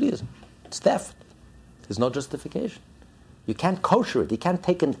Hoods in Judaism. It's theft. There's no justification. You can't kosher it. You can't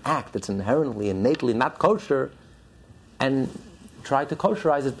take an act that's inherently, innately not kosher and try to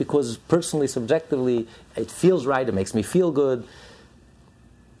kosherize it because personally, subjectively, it feels right, it makes me feel good.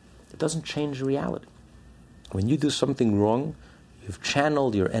 It doesn't change reality. When you do something wrong, you've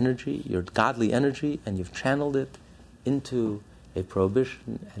channeled your energy, your godly energy, and you've channeled it into a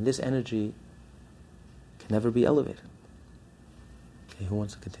prohibition, and this energy can never be elevated. Okay, who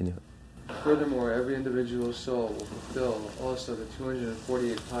wants to continue? Furthermore, every individual soul will fulfill also the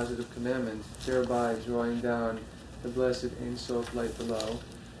 248 positive commandments, thereby drawing down the blessed Ein Sof light below,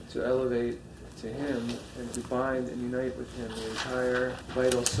 to elevate to him and to bind and unite with him the entire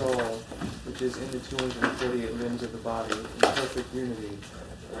vital soul, which is in the 248 limbs of the body, in perfect unity.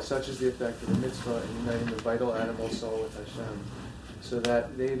 Such is the effect of the mitzvah in uniting the vital animal soul with Hashem, so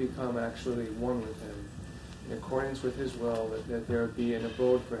that they become actually one with him, in accordance with his will, that there be an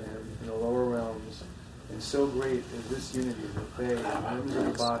abode for him in the lower realms. And so great is this unity that they, the limbs of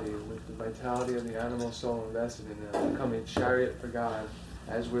the body, with the vitality of the animal soul invested in them, become a chariot for God,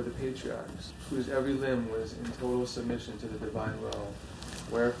 as were the patriarchs, whose every limb was in total submission to the divine will.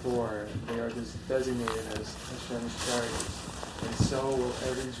 Wherefore, they are designated as Hashem's chariots. And so will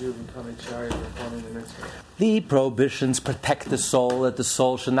every Jew become a chariot performing the mitzvah. The prohibitions protect the soul, that the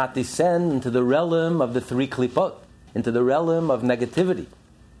soul should not descend into the realm of the three klipot, into the realm of negativity,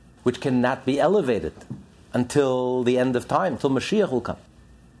 which cannot be elevated until the end of time, until Mashiach will come.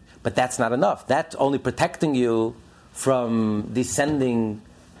 But that's not enough. That's only protecting you from descending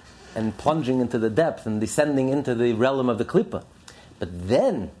and plunging into the depth and descending into the realm of the klipa. But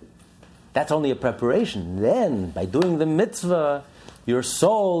then, that's only a preparation. Then, by doing the mitzvah, your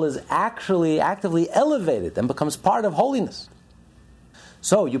soul is actually actively elevated and becomes part of holiness.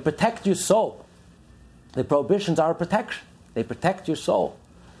 So, you protect your soul. The prohibitions are a protection. They protect your soul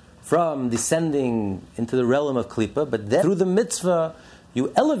from descending into the realm of Klippa, but then through the mitzvah,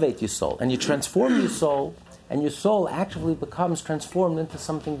 you elevate your soul and you transform your soul, and your soul actually becomes transformed into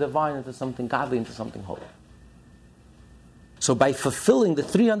something divine, into something godly, into something holy. So by fulfilling the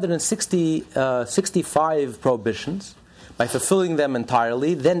 365 prohibitions, by fulfilling them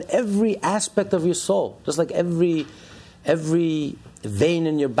entirely, then every aspect of your soul, just like every vein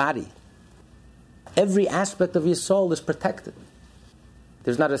in your body, every aspect of your soul is protected.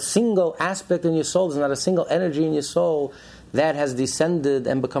 There's not a single aspect in your soul, there's not a single energy in your soul that has descended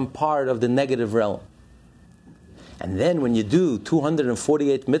and become part of the negative realm. And then when you do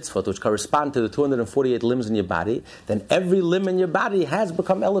 248 mitzvot, which correspond to the 248 limbs in your body, then every limb in your body has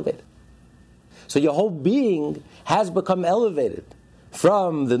become elevated. So your whole being has become elevated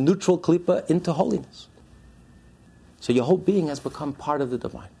from the neutral klippa into holiness. So your whole being has become part of the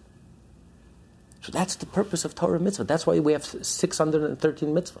divine. So that's the purpose of Torah mitzvah. That's why we have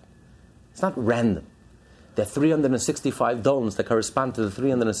 613 mitzvah. It's not random. There are 365 domes that correspond to the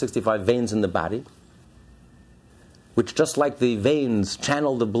 365 veins in the body, which just like the veins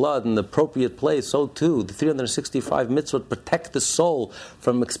channel the blood in the appropriate place, so too the 365 mitzvot protect the soul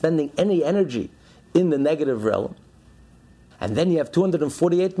from expending any energy in the negative realm. And then you have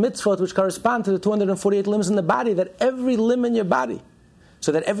 248 mitzvot which correspond to the 248 limbs in the body, that every limb in your body,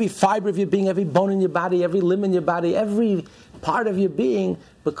 so that every fiber of your being, every bone in your body, every limb in your body, every part of your being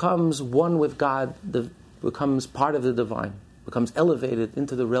becomes one with God, becomes part of the divine, becomes elevated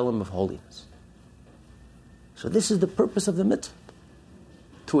into the realm of holiness. So this is the purpose of the mitzvah,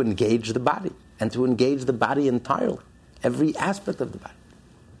 to engage the body, and to engage the body entirely, every aspect of the body.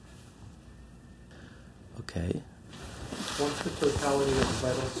 Okay. Once the totality of the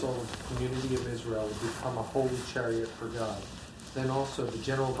vital soul of the community of Israel will become a holy chariot for God, then also the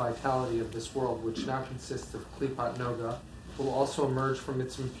general vitality of this world, which now consists of Klipat Noga, will also emerge from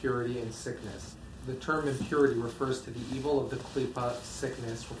its impurity and sickness. The term impurity refers to the evil of the Klipat.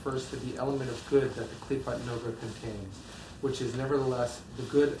 Sickness refers to the element of good that the Klipat Noga contains, which is nevertheless the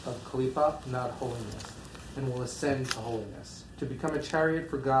good of Klipa, not holiness, and will ascend to holiness, to become a chariot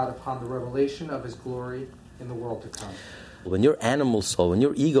for God upon the revelation of His glory in the world to come. When your animal soul, when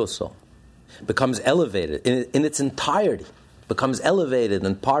your ego soul becomes elevated in its entirety, becomes elevated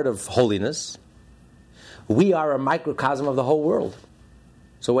and part of holiness, we are a microcosm of the whole world.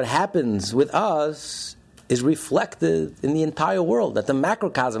 So what happens with us is reflected in the entire world, that the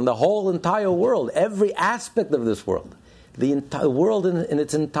macrocosm, the whole entire world, every aspect of this world, the entire world in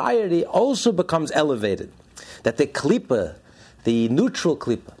its entirety also becomes elevated. That the klippa, the neutral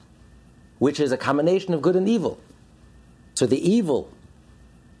klippa, which is a combination of good and evil, so the evil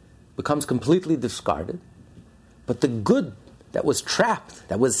becomes completely discarded, but the good that was trapped,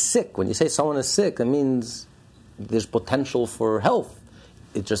 that was sick, when you say someone is sick, that means there's potential for health.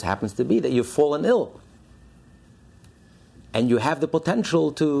 It just happens to be that you've fallen ill. And you have the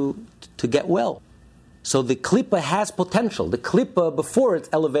potential to get well. So the klippa has potential. The klippa, before it's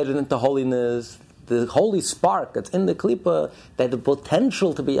elevated into holiness, the holy spark that's in the klippa, that the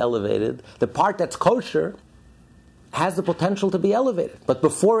potential to be elevated, the part that's kosher, has the potential to be elevated. But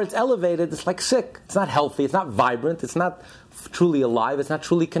before it's elevated, it's like sick. It's not healthy, it's not vibrant, it's not truly alive, it's not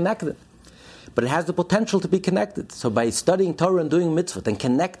truly connected. But it has the potential to be connected. So by studying Torah and doing mitzvot and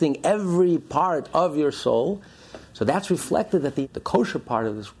connecting every part of your soul, so that's reflected that the kosher part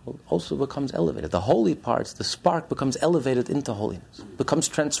of this world also becomes elevated. The holy parts, the spark becomes elevated into holiness, becomes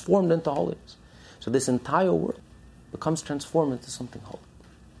transformed into holiness. So this entire world becomes transformed into something holy.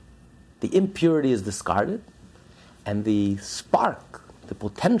 The impurity is discarded, and the spark, the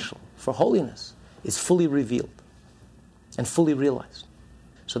potential for holiness, is fully revealed and fully realized.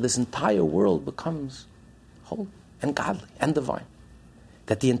 So this entire world becomes holy and godly and divine.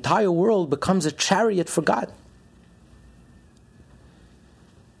 That the entire world becomes a chariot for God.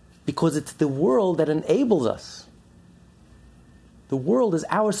 Because it's the world that enables us. The world is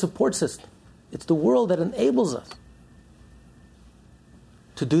our support system. It's the world that enables us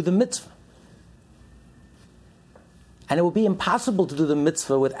to do the mitzvah. And it would be impossible to do the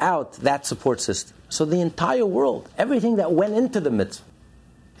mitzvah without that support system. So the entire world, everything that went into the mitzvah,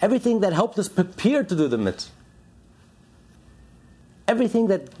 everything that helped us prepare to do the mitzvah, everything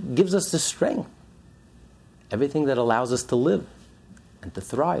that gives us the strength, everything that allows us to live and to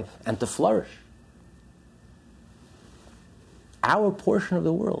thrive and to flourish, our portion of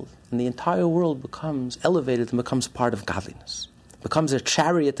the world and the entire world becomes elevated and becomes part of godliness. becomes a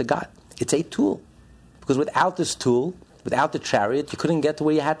chariot to God. It's a tool. Because without this tool, without the chariot, you couldn't get to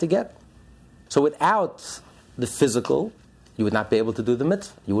where you had to get. So without the physical, you would not be able to do the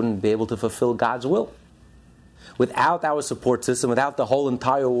mitzvah. You wouldn't be able to fulfill God's will. Without our support system, without the whole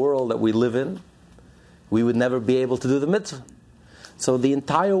entire world that we live in, we would never be able to do the mitzvah. So the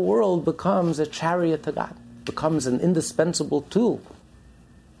entire world becomes a chariot to God, becomes an indispensable tool.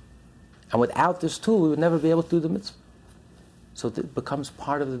 And without this tool, we would never be able to do the mitzvah. So it becomes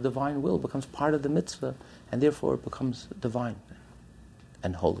part of the divine will, becomes part of the mitzvah, and therefore it becomes divine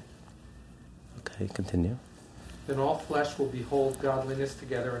and holy. Okay, continue. Then all flesh will behold godliness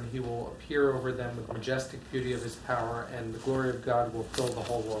together, and he will appear over them with majestic beauty of his power, and the glory of God will fill the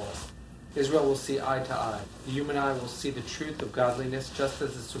whole world. Israel will see eye to eye. The human eye will see the truth of godliness just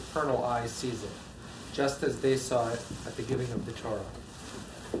as the supernal eye sees it, just as they saw it at the giving of the Torah,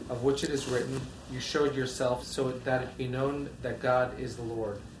 of which it is written, "You showed yourself so that it be known that God is the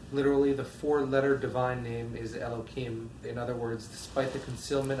Lord." Literally, the four-letter divine name is Elohim. In other words, despite the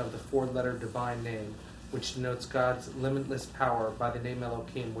concealment of the four-letter divine name, which denotes God's limitless power by the name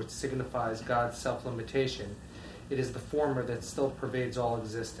Elohim, which signifies God's self-limitation, it is the former that still pervades all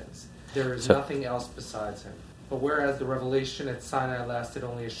existence. There is nothing else besides him. But whereas the revelation at Sinai lasted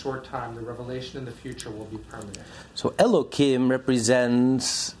only a short time, the revelation in the future will be permanent. So Elohim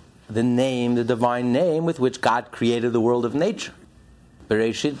represents the name, the divine name with which God created the world of nature.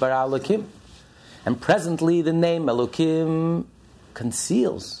 Bereshit bara Elohim. And presently the name Elohim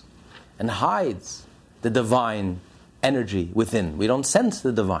conceals and hides the divine energy within. We don't sense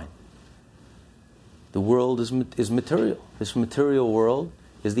the divine. The world is material. This material world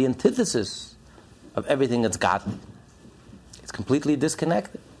is the antithesis of everything that's godly. It's completely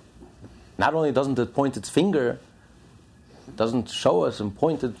disconnected. Not only doesn't it point its finger, it doesn't show us and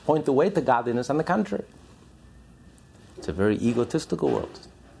point the way to godliness, on the contrary. It's a very egotistical world.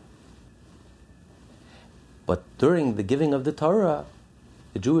 But during the giving of the Torah,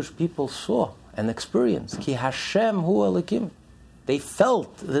 the Jewish people saw and experienced Ki Hashem hu Elokim. They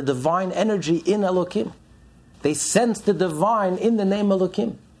felt the divine energy in Elokim. They sensed the divine in the name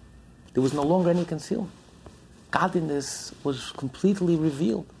Elokim. There was no longer any concealment. Godliness was completely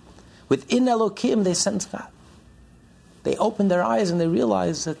revealed. Within Elokim, they sensed God. They opened their eyes and they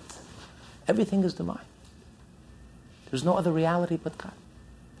realized that everything is divine. There's no other reality but God.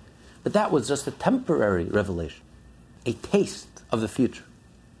 But that was just a temporary revelation, a taste of the future.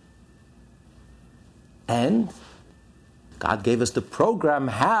 And God gave us the program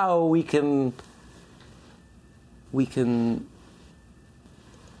how we can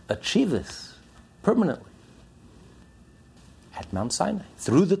achieve this permanently at Mount Sinai,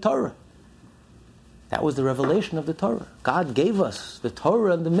 through the Torah. That was the revelation of the Torah. God gave us the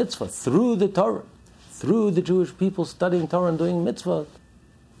Torah and the mitzvah through the Torah, through the Jewish people studying Torah and doing mitzvah.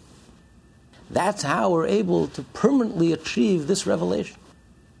 That's how we're able to permanently achieve this revelation.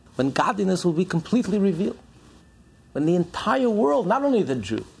 When godliness will be completely revealed. When the entire world, not only the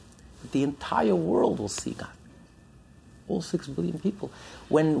Jew, but the entire world will see God. All 6 billion people.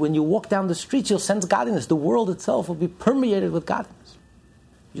 When you walk down the streets, you'll sense godliness. The world itself will be permeated with godliness.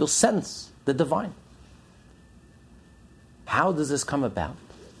 You'll sense the divine. How does this come about?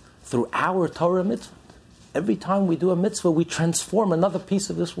 Through our Torah mitzvah. Every time we do a mitzvah, we transform another piece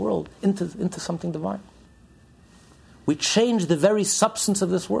of this world into something divine. We change the very substance of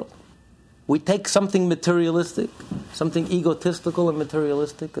this world. We take something materialistic, something egotistical and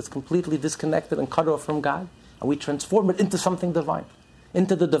materialistic that's completely disconnected and cut off from God, and we transform it into something divine,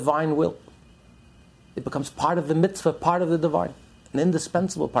 into the divine will. It becomes part of the mitzvah, part of the divine, an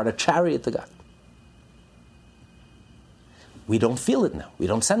indispensable part, a chariot to God. We don't feel it now. We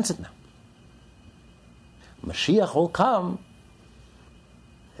don't sense it now. Mashiach will come,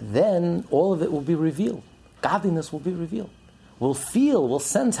 then all of it will be revealed. Godliness will be revealed. We'll feel, we'll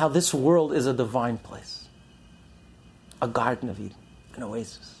sense how this world is a divine place. A Garden of Eden, an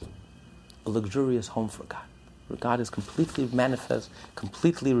oasis, a luxurious home for God, where God is completely manifest,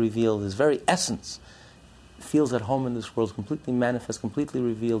 completely revealed. His very essence feels at home in this world, completely manifest, completely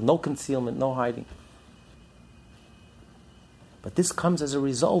revealed, no concealment, no hiding. But this comes as a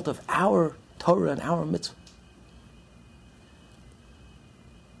result of our Torah and our mitzvah.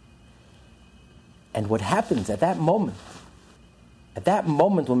 And what happens at that moment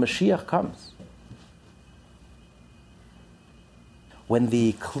when Mashiach comes, when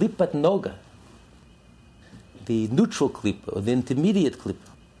the Klipat Noga, the neutral Klippa, or the intermediate Klippa,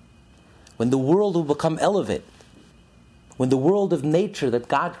 when the world will become elevated, when the world of nature that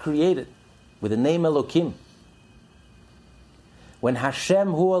God created with the name Elokim, when Hashem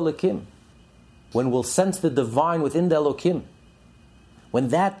hu Elokim, when we'll sense the divine within the Elokim, when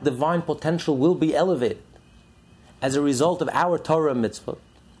that divine potential will be elevated as a result of our Torah mitzvah,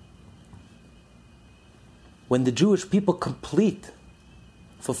 when the Jewish people complete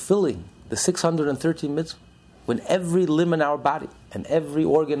fulfilling the 613 mitzvah, when every limb in our body, and every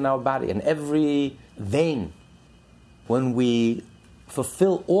organ in our body, and every vein, when we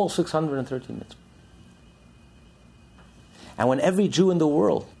fulfill all 613 mitzvah, and when every Jew in the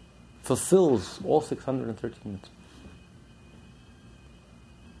world fulfills all 613 mitzvah,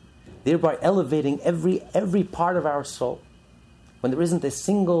 thereby elevating every part of our soul, when there isn't a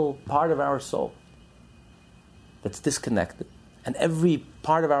single part of our soul that's disconnected, and every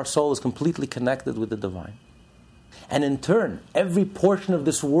part of our soul is completely connected with the divine. And in turn, every portion of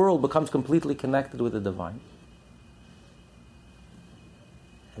this world becomes completely connected with the divine.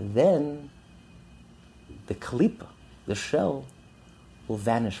 And then the klipa, the shell, will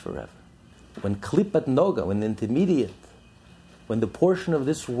vanish forever. When klipat noga, when the intermediate, when the portion of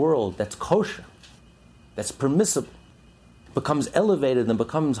this world that's kosher, that's permissible, becomes elevated and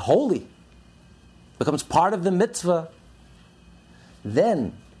becomes holy, becomes part of the mitzvah,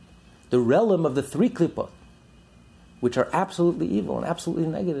 then the realm of the three klipot, which are absolutely evil and absolutely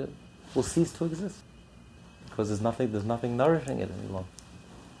negative, will cease to exist. Because there's nothing nourishing it any longer.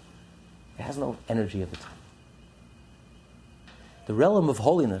 It has no energy at the time. The realm of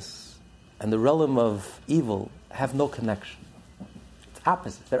holiness and the realm of evil have no connection. It's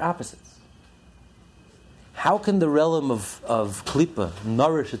opposites. They're opposites. How can the realm of klipa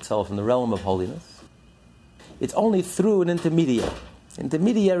nourish itself in the realm of holiness? It's only through an intermediary.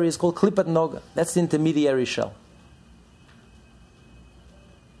 Intermediary is called klipat noga. That's the intermediary shell.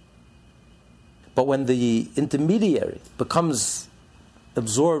 But when the intermediary becomes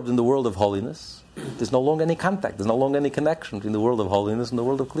absorbed in the world of holiness, there's no longer any contact, there's no longer any connection between the world of holiness and the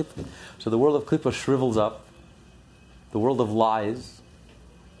world of klipa. So the world of klipa shrivels up, the world of lies,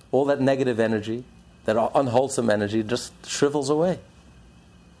 all that negative energy, that unwholesome energy just shrivels away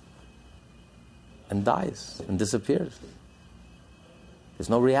and dies and disappears. There's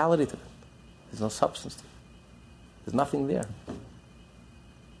no reality to it. There's no substance to it. There's nothing there.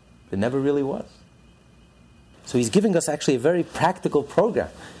 There never really was. So he's giving us actually a very practical program.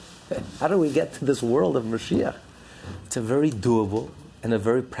 How do we get to this world of Mashiach? It's a very doable and a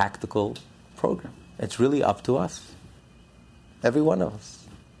very practical program. It's really up to us. Every one of us.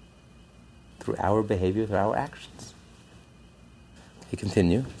 Through our behavior, through our actions. He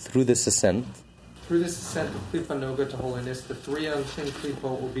continue. Through this ascent of Klipa Noga to holiness, the three unclean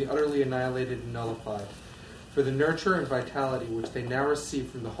Klipot will be utterly annihilated and nullified. For the nurture and vitality which they now receive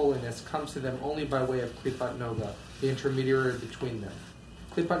from the holiness comes to them only by way of Klipat Noga, the intermediary between them.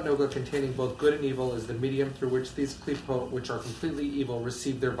 Klipat Noga, containing both good and evil, is the medium through which these Klipot, which are completely evil,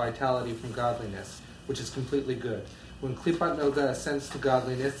 receive their vitality from godliness, which is completely good. When Klipat Noga ascends to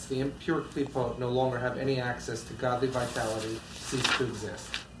godliness, the impure Klipot no longer have any access to godly vitality, cease to exist.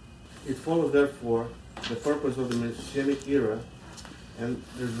 It follows, therefore, the purpose of the Messianic era and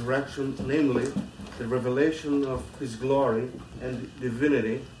the resurrection, namely, the revelation of His glory and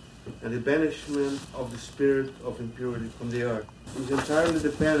divinity, and the banishment of the spirit of impurity from the earth. It is entirely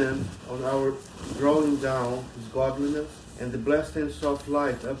dependent on our drawing down His godliness and the blessed and soft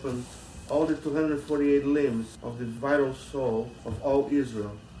light upon all the 248 limbs of the vital soul of all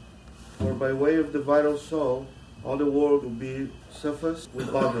Israel. For by way of the vital soul, all the world will be suffused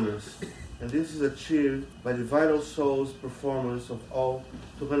with godliness. And this is achieved by the vital soul's performance of all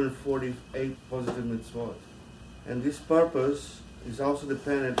 248 positive mitzvot. And this purpose is also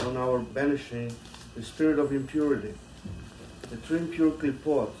dependent on our banishing the spirit of impurity, the three impure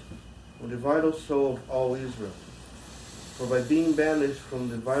klipot, on the vital soul of all Israel. For by being banished from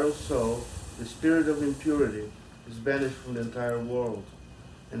the vital soul, the spirit of impurity is banished from the entire world.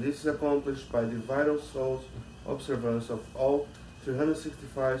 And this is accomplished by the vital soul's observance of all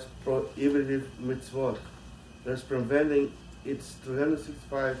 365 prohibitive mitzvot, thus preventing its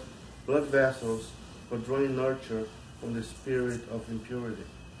 365 blood vessels from drawing nurture from the spirit of impurity.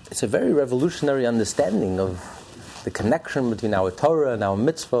 It's a very revolutionary understanding of the connection between our Torah and our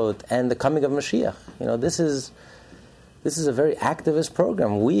mitzvot and the coming of Mashiach. You know, this is a very activist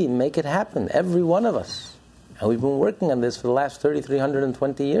program. We make it happen, every one of us. And we've been working on this for the last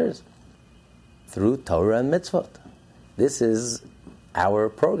 320 years through Torah and mitzvot. This is our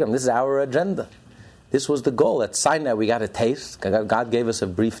program. This is our agenda. This was the goal. At Sinai, we got a taste. God gave us a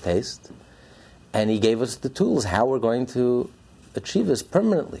brief taste. And He gave us the tools, how we're going to achieve this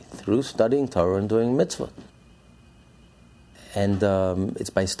permanently, through studying Torah and doing mitzvot. And it's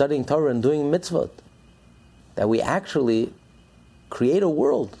by studying Torah and doing mitzvot that we actually create a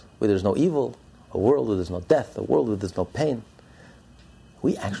world where there's no evil, a world where there's no death, a world where there's no pain,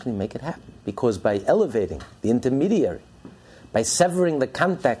 we actually make it happen. Because by elevating the intermediary, by severing the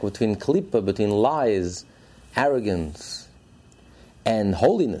contact between klipa, between lies, arrogance, and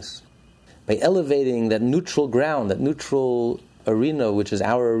holiness, by elevating that neutral ground, that neutral arena, which is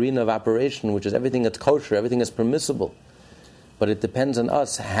our arena of operation, which is everything that's kosher, everything that's permissible, but it depends on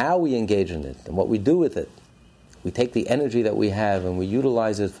us how we engage in it and what we do with it. We take the energy that we have and we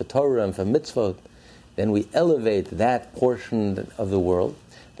utilize it for Torah and for mitzvot, then we elevate that portion of the world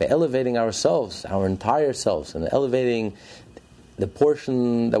by elevating ourselves, our entire selves, and elevating the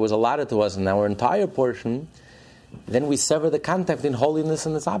portion that was allotted to us and our entire portion. Then we sever the contact between holiness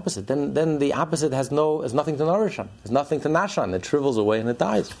and its opposite. Then the opposite has nothing to nourish on, has nothing to nash on. It shrivels away and it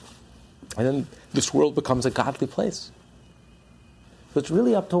dies. And then this world becomes a godly place. So it's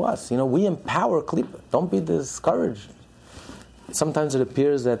really up to us. We empower klipa. Don't be discouraged. Sometimes it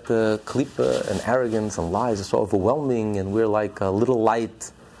appears that the klipa and arrogance and lies are so overwhelming, and we're like a little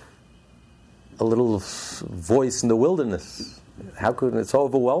light, a little voice in the wilderness. How could it's so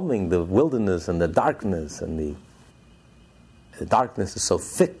overwhelming, the wilderness and the darkness, and the darkness is so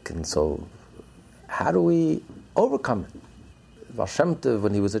thick and so. How do we overcome it? Baal Shem Tov,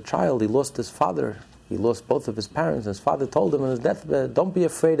 when he was a child, he lost his father. He lost both of his parents. His father told him on his deathbed, "Don't be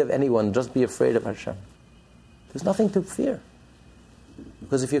afraid of anyone, just be afraid of Hashem." There's nothing to fear.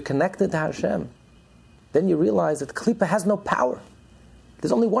 Because if you're connected to Hashem, then you realize that klipa has no power.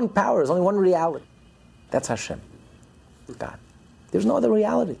 There's only one power, there's only one reality. That's Hashem, God. There's no other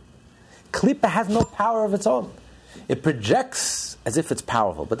reality. Klipa has no power of its own. It projects as if it's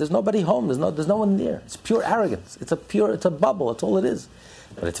powerful, but there's nobody home, there's no one near. It's pure arrogance. It's a bubble, that's all it is.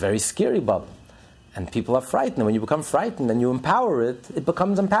 But it's a very scary bubble. And people are frightened. And when you become frightened and you empower it, it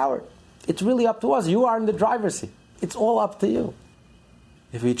becomes empowered. It's really up to us. You are in the driver's seat. It's all up to you.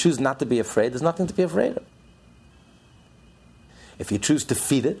 If you choose not to be afraid, there's nothing to be afraid of. If you choose to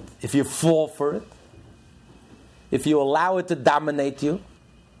feed it, if you fall for it, if you allow it to dominate you,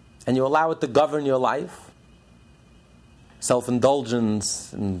 and you allow it to govern your life,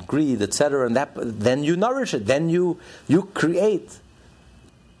 self-indulgence and greed, etc., and then you nourish it. Then you create.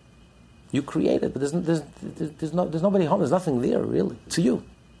 You create it, but there's nobody home. There's nothing there really. It's you.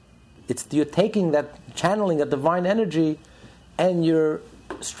 You're taking that, channeling that divine energy, and you're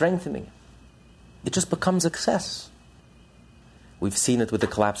strengthening it. It just becomes success. We've seen it with the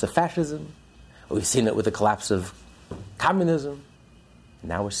collapse of fascism. We've seen it with the collapse of communism.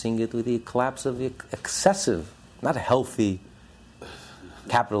 Now we're seeing it with the collapse of the excessive, not healthy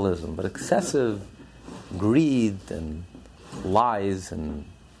capitalism, but excessive greed and lies and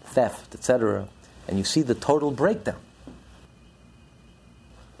theft, etc. And you see the total breakdown.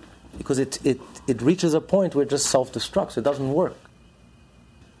 Because it reaches a point where it just self-destructs. It doesn't work.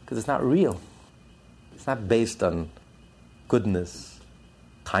 Because it's not real. It's not based on goodness,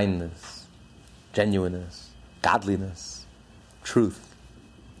 kindness, genuineness, godliness, truth,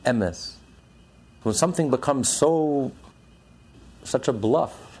 emes. When something becomes such a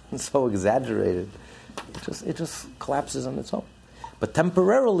bluff and so exaggerated, it just collapses on its own. But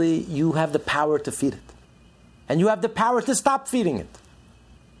temporarily, you have the power to feed it. And you have the power to stop feeding it.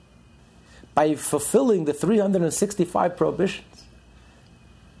 By fulfilling the 365 prohibitions.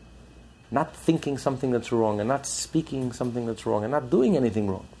 Not thinking something that's wrong, and not speaking something that's wrong, and not doing anything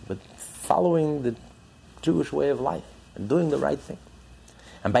wrong, but following the Jewish way of life, and doing the right thing.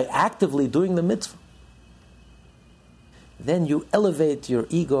 And by actively doing the mitzvah, then you elevate your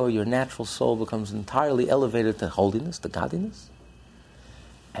ego, your natural soul becomes entirely elevated to holiness, to godliness.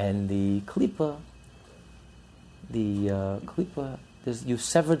 And the klipa, you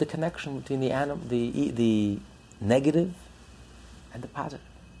sever the connection between the negative and the positive.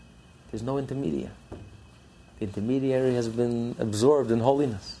 There's no intermediary. The intermediary has been absorbed in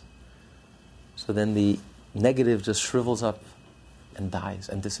holiness. So then the negative just shrivels up and dies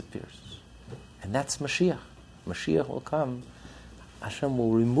and disappears. And that's Mashiach. Mashiach will come. Hashem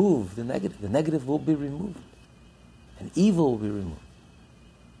will remove the negative. The negative will be removed. And evil will be removed.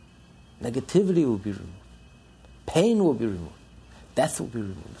 Negativity will be removed. Pain will be removed. Death will be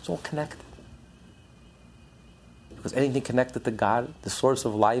removed. It's all connected. Because anything connected to God, the source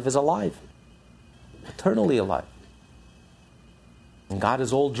of life, is alive. Eternally alive. And God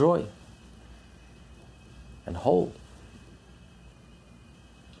is all joy. And whole.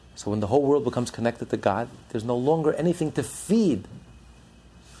 So when the whole world becomes connected to God, there's no longer anything to feed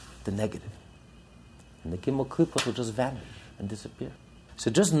the negative. And the Gimel Klippot will just vanish and disappear.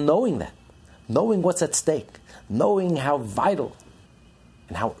 So just knowing that, knowing what's at stake, knowing how vital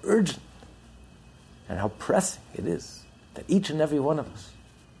and how urgent and how pressing it is that each and every one of us,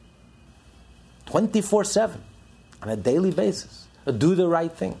 24/7, on a daily basis, Do the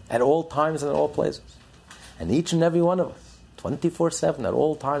right thing at all times and at all places. And each and every one of us, 24/7, at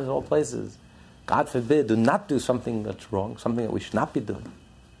all times and all places, God forbid, do not do something that's wrong, something that we should not be doing.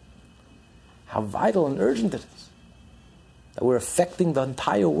 How vital and urgent it is that we're affecting the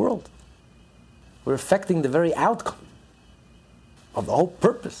entire world. We're affecting the very outcome of the whole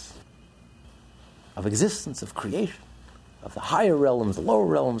purpose of existence, of creation, of the higher realms, the lower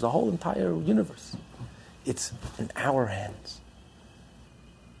realms, the whole entire universe. It's in our hands.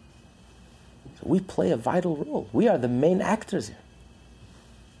 So we play a vital role. We are the main actors here.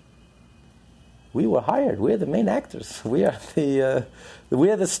 We were hired. We're the main actors. We are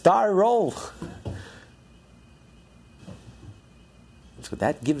the star role. So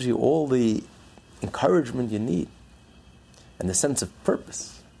that gives you all the encouragement you need, and the sense of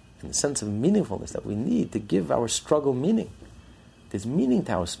purpose, and the sense of meaningfulness that we need to give our struggle meaning. There's meaning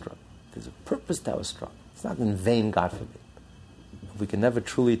to our struggle. There's a purpose to our struggle. It's not in vain, God forbid. If we can never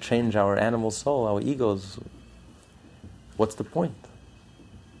truly change our animal soul, our egos, what's the point?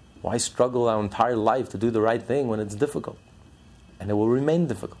 Why struggle our entire life to do the right thing when it's difficult? And it will remain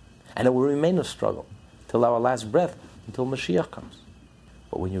difficult. And it will remain a struggle till our last breath, until Mashiach comes.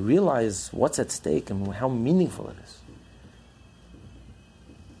 But when you realize what's at stake and how meaningful it is,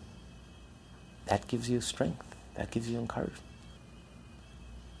 that gives you strength. That gives you encouragement.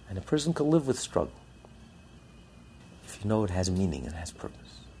 And a person can live with struggle if you know it has meaning and has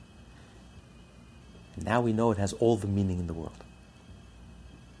purpose. And now we know it has all the meaning in the world.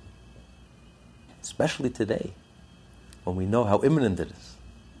 Especially today, when we know how imminent it is.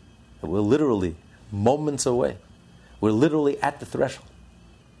 That we're literally moments away. We're literally at the threshold.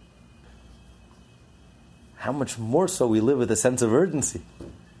 How much more so we live with a sense of urgency.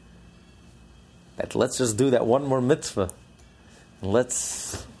 That let's just do that one more mitzvah. And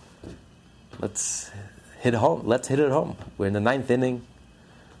let's hit home. Let's hit it home. We're in the 9th inning.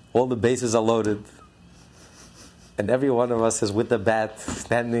 All the bases are loaded. And every one of us is with the bat,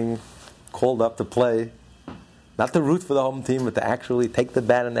 standing, called up to play. Not to root for the home team, but to actually take the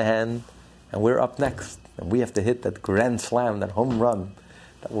bat in the hand. And we're up next. And we have to hit that grand slam, that home run,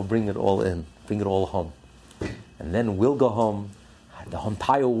 that will bring it all in, bring it all home. And then we'll go home. The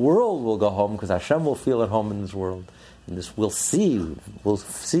entire world will go home, because Hashem will feel at home in this world. And this we'll see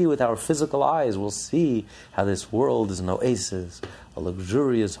with our physical eyes. We'll see how this world is an oasis, a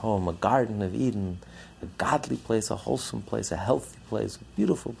luxurious home, a Garden of Eden, a godly place, a wholesome place, a healthy place, a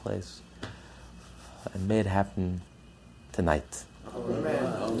beautiful place. And may it happen tonight.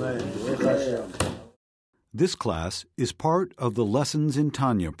 Amen. This class is part of the Lessons in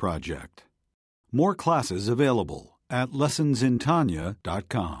Tanya project. More classes available at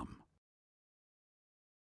lessonsintanya.com.